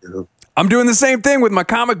 You know? I'm doing the same thing with my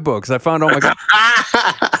comic books. I found all my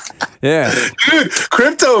yeah, dude,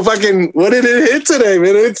 crypto fucking. What did it hit today,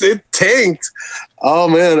 man? It tanked. Oh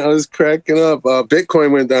man, I was cracking up.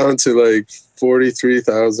 Bitcoin went down to like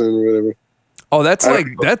 43,000 or whatever. Oh, that's like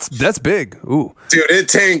that's big. Ooh, dude, it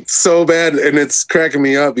tanked so bad, and it's cracking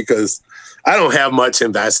me up because I don't have much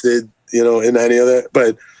invested, you know, in any of that.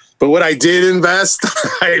 But what I did invest,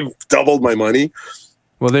 I doubled my money.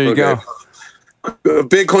 Well, there you go.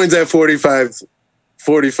 Bitcoin's at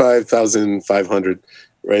 45,500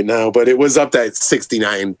 right now, but it was up to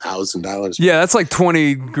 $69,000. Yeah, that's like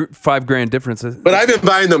 25 grand difference. But I've been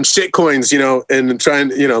buying them shit coins, you know, and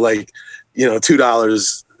trying, you know, like, you know,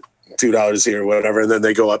 $2 here or whatever, and then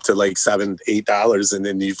they go up to like $7, $8, and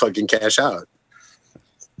then you fucking cash out.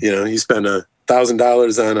 You know, you spend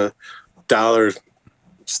 $1,000 on a dollar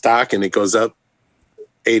stock, and it goes up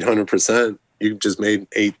 800%. You just made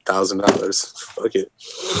 $8,000. Fuck it.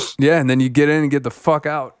 Yeah, and then you get in and get the fuck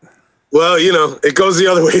out. Well, you know, it goes the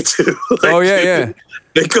other way too. Like, oh yeah.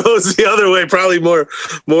 It goes the other way, probably more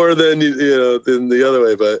than than the other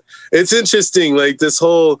way. But it's interesting. Like, this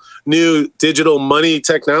whole new digital money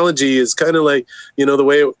technology is kind of like, you know, the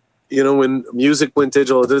way, you know, when music went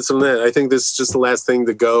digital, this and that. I think this is just the last thing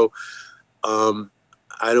to go. I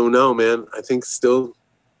don't know, man. I think still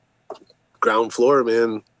ground floor,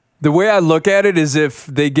 man. The way I look at it is, if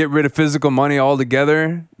they get rid of physical money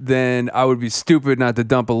altogether, then I would be stupid not to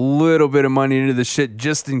dump a little bit of money into the shit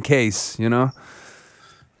just in case, you know?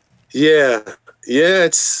 Yeah. Yeah,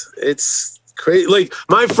 it's crazy. Like,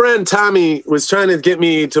 my friend Tommy was trying to get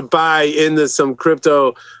me to buy into some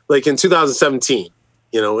crypto like in 2017,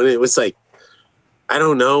 you know, and it was like, I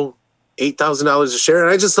don't know, $8,000 a share.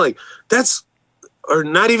 And I just like, or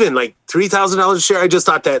not even like $3,000 a share. I just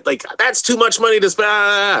thought that, like, that's too much money to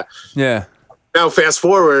spend. Yeah. Now fast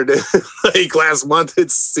forward, like last month,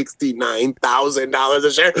 it's $69,000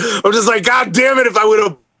 a share. I'm just like, God damn it! If I would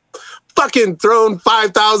have fucking thrown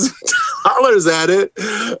 $5,000 at it,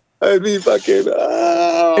 I'd be fucking.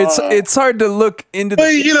 It's hard to look into.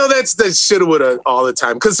 But you know, that's shoulda woulda all the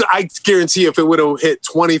time. Because I guarantee if it would have hit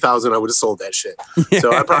 20,000, I would have sold that shit. Yeah.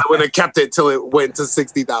 So I probably would have kept it till it went to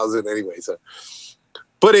 60,000 anyway. So.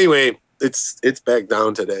 But anyway, it's back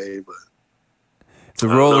down today. But it's a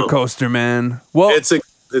roller coaster, man. Well, it's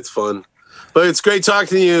fun, but it's great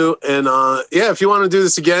talking to you. And yeah, if you want to do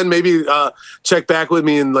this again, maybe check back with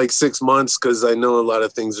me in like 6 months, because I know a lot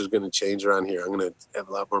of things are going to change around here. I'm going to have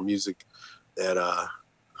a lot more music that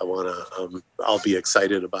I'll be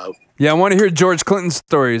excited about. Yeah, I want to hear George Clinton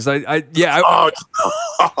stories. I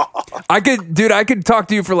could talk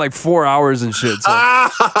to you for like 4 hours and shit. So.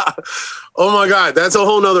 Oh my God, that's a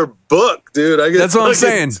whole nother book, dude. That's what I'm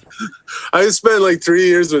saying. I spent like 3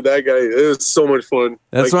 years with that guy. It was so much fun.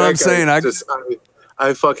 That's what I'm saying.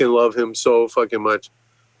 I fucking love him so fucking much.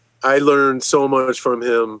 I learned so much from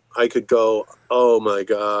him. I could go, oh my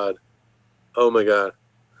God.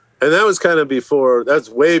 And that was kind of before, that's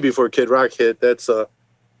way before Kid Rock hit. That's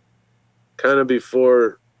kind of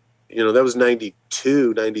before, you know, that was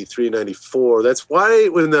 92, 93, 94. That's why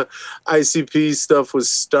when the ICP stuff was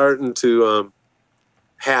starting to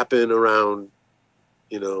happen around,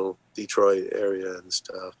 you know, Detroit area and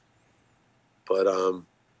stuff. But, oh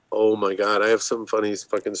my God, I have some funny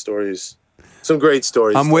fucking stories. Some great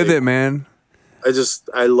stories. I'm with it, man. I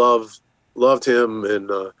loved him, and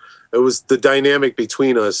it was the dynamic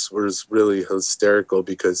between us was really hysterical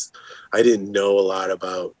because I didn't know a lot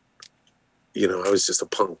about, you know, I was just a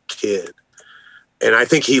punk kid. And I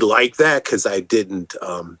think he liked that because I didn't,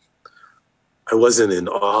 I wasn't in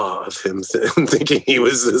awe of him thinking he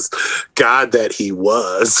was this god that he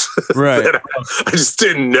was. Right. I just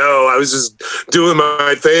didn't know. I was just doing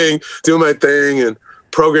my thing and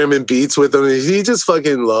programming beats with him. He just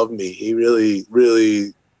fucking loved me. He really,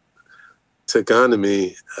 really took on to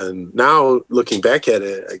me. And now looking back at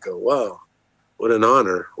it, I go, wow, what an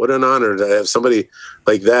honor. What an honor to have somebody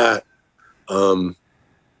like that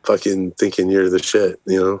fucking thinking you're the shit,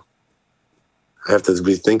 you know? I have to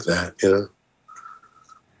rethink that, you know?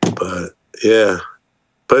 But yeah,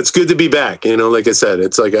 but it's good to be back. You know, like I said,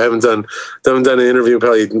 it's like I haven't done an interview in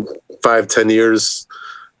probably 5-10 years,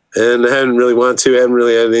 and I hadn't really wanted to. I haven't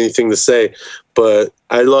really had anything to say. But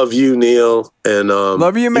I love you, Neil, and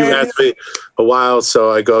love you, man. You asked me a while,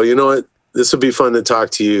 so I go, you know what? This would be fun to talk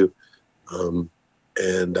to you,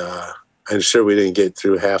 and I'm sure we didn't get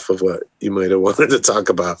through half of what you might have wanted to talk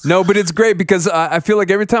about. No, but it's great because I feel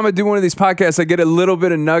like every time I do one of these podcasts, I get a little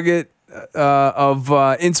bit of nugget of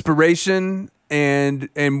inspiration, and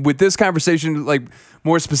with this conversation, like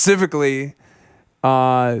more specifically,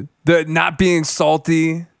 the not being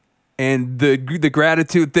salty and the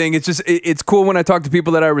gratitude thing. It's just it's cool when I talk to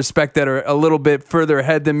people that I respect that are a little bit further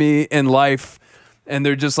ahead than me in life, and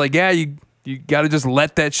they're just like, yeah, you got to just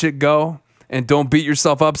let that shit go and don't beat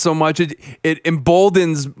yourself up so much. It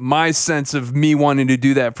emboldens my sense of me wanting to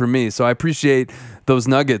do that for me. So I appreciate those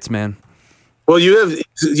nuggets, man. Well, you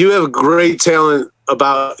have great talent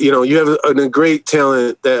about, you know, you have a great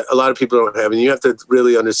talent that a lot of people don't have, and you have to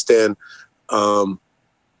really understand, and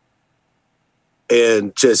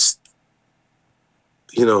just,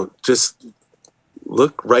 you know, just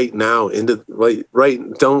look right now into right.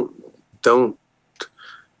 Don't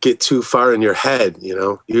get too far in your head. You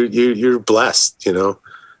know, you're blessed. You know,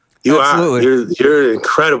 you Absolutely. You're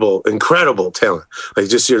incredible talent. Like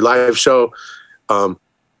just your live show,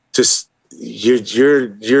 just.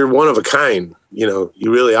 You're one of a kind, you know,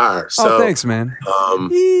 you really are. So, thanks, man.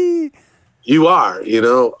 You are, you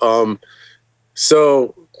know,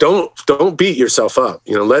 so don't beat yourself up,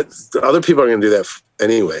 you know, let other people are going to do that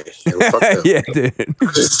anyway. You know, fuck them. Yeah, dude.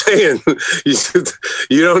 I'm just saying,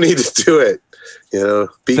 you don't need to do it, you know,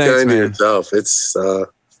 be Thanks, kind man. to yourself. It's,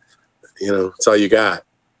 you know, it's all you got.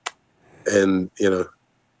 And, you know,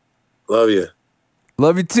 love you.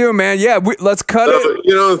 Love you too, man. Yeah, let's cut it.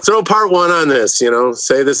 You know, throw part 1 on this, you know,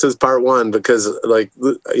 say this is part 1 because like,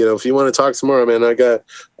 you know, if you want to talk some more, man, I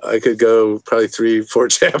could go probably 3-4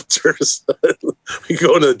 chapters. We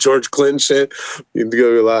go into George Clinton shit. You can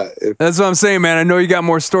go a lot. That's what I'm saying, man. I know you got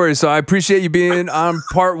more stories, so I appreciate you being on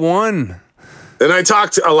part 1. And I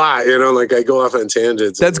talked a lot, you know, like I go off on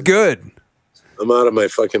tangents. That's good. I'm out of my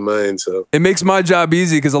fucking mind, so. It makes my job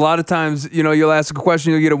easy because a lot of times, you know, you'll ask a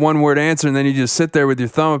question, you'll get a 1-word answer, and then you just sit there with your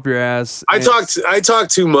thumb up your ass. I talk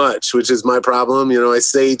too much, which is my problem. You know, I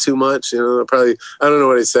say too much. You know, I don't know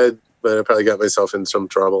what I said, but I probably got myself in some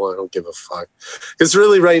trouble. I don't give a fuck. Because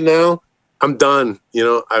really right now, I'm done. You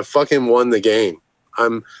know, I fucking won the game.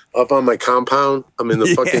 I'm up on my compound. I'm in the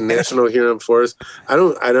fucking National Huron Forest.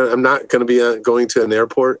 I'm not going to be going to an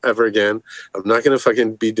airport ever again. I'm not going to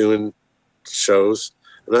fucking be doing shows.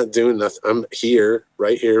 I'm not doing nothing. I'm here,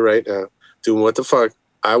 right now, doing what the fuck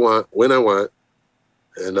I want, when I want.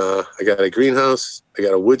 And I got a greenhouse. I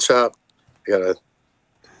got a wood shop.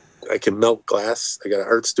 I can melt glass. I got an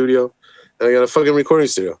art studio. And I got a fucking recording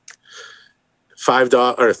studio.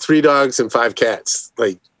 3 dogs and 5 cats.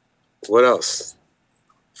 Like, what else?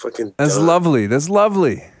 Fucking That's done. lovely. That's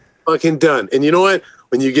lovely. Fucking done. And you know what?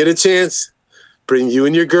 When you get a chance, bring you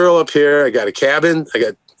and your girl up here. I got a cabin. I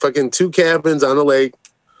got fucking 2 cabins on the lake.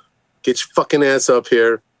 Get your fucking ass up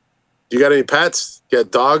here. You got any pets? You got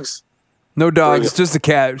dogs? No dogs, just a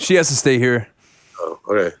cat. She has to stay here. Oh,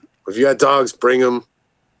 okay. If you got dogs, bring them.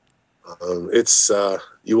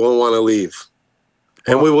 You won't want to leave.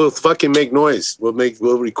 And we will fucking make noise. We'll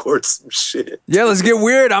record some shit. Yeah, let's get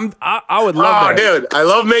weird. I would love that. Dude, I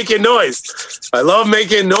love making noise.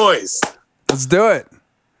 Let's do it.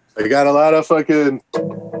 I got a lot of fucking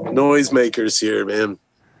noise makers here, man.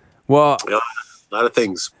 Well, yeah, a lot of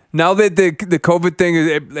things. Now that the COVID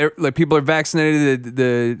thing, like people are vaccinated,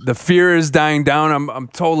 the fear is dying down. I'm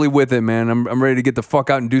totally with it, man. I'm ready to get the fuck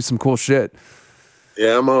out and do some cool shit.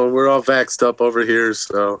 Yeah, we're all vaxxed up over here,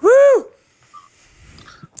 so. Woo!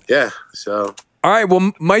 Yeah, so. All right,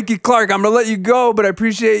 well, Mikey Clark, I'm gonna let you go, but I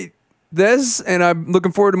appreciate this, and I'm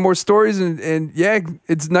looking forward to more stories. And yeah,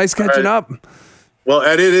 it's nice catching up. Well,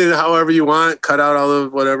 edit it however you want. Cut out all the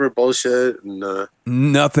whatever bullshit. And,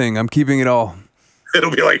 Nothing. I'm keeping it all.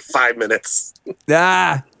 it'll be like 5 minutes.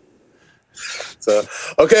 Ah. So,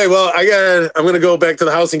 okay, well, I'm going to go back to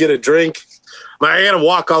the house and get a drink. I got to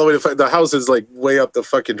walk all the way to the house is like way up the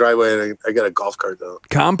fucking driveway, and I got a golf cart though.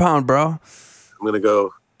 Compound, bro. I'm going to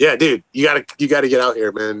go. Yeah, dude, you got to get out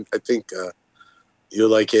here, man. I think you'll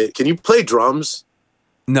like it. Can you play drums?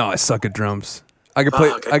 No, I suck at drums. I can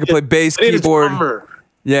play bass, keyboard.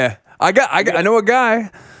 Yeah. I know a guy.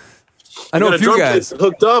 I know a few guys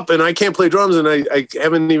hooked up, and I can't play drums, and I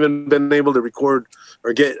haven't even been able to record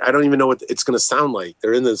or I don't even know what it's going to sound like.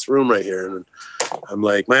 They're in this room right here, and I'm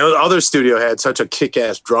like, my other studio had such a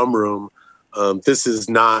kick-ass drum room. This is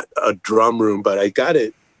not a drum room, but I got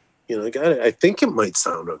it. I got it. I think it might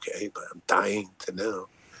sound okay, but I'm dying to know.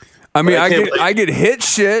 I mean, I get hit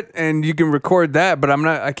shit, and you can record that, but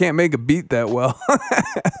I can't make a beat that well.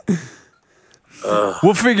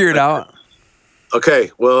 We'll figure it out. Okay,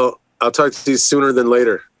 well, I'll talk to you sooner than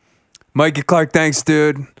later. Mikey Clark, thanks,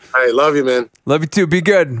 dude. All right, love you, man. Love you too. Be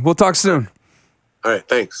good. We'll talk soon. All right,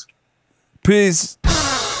 thanks. Peace.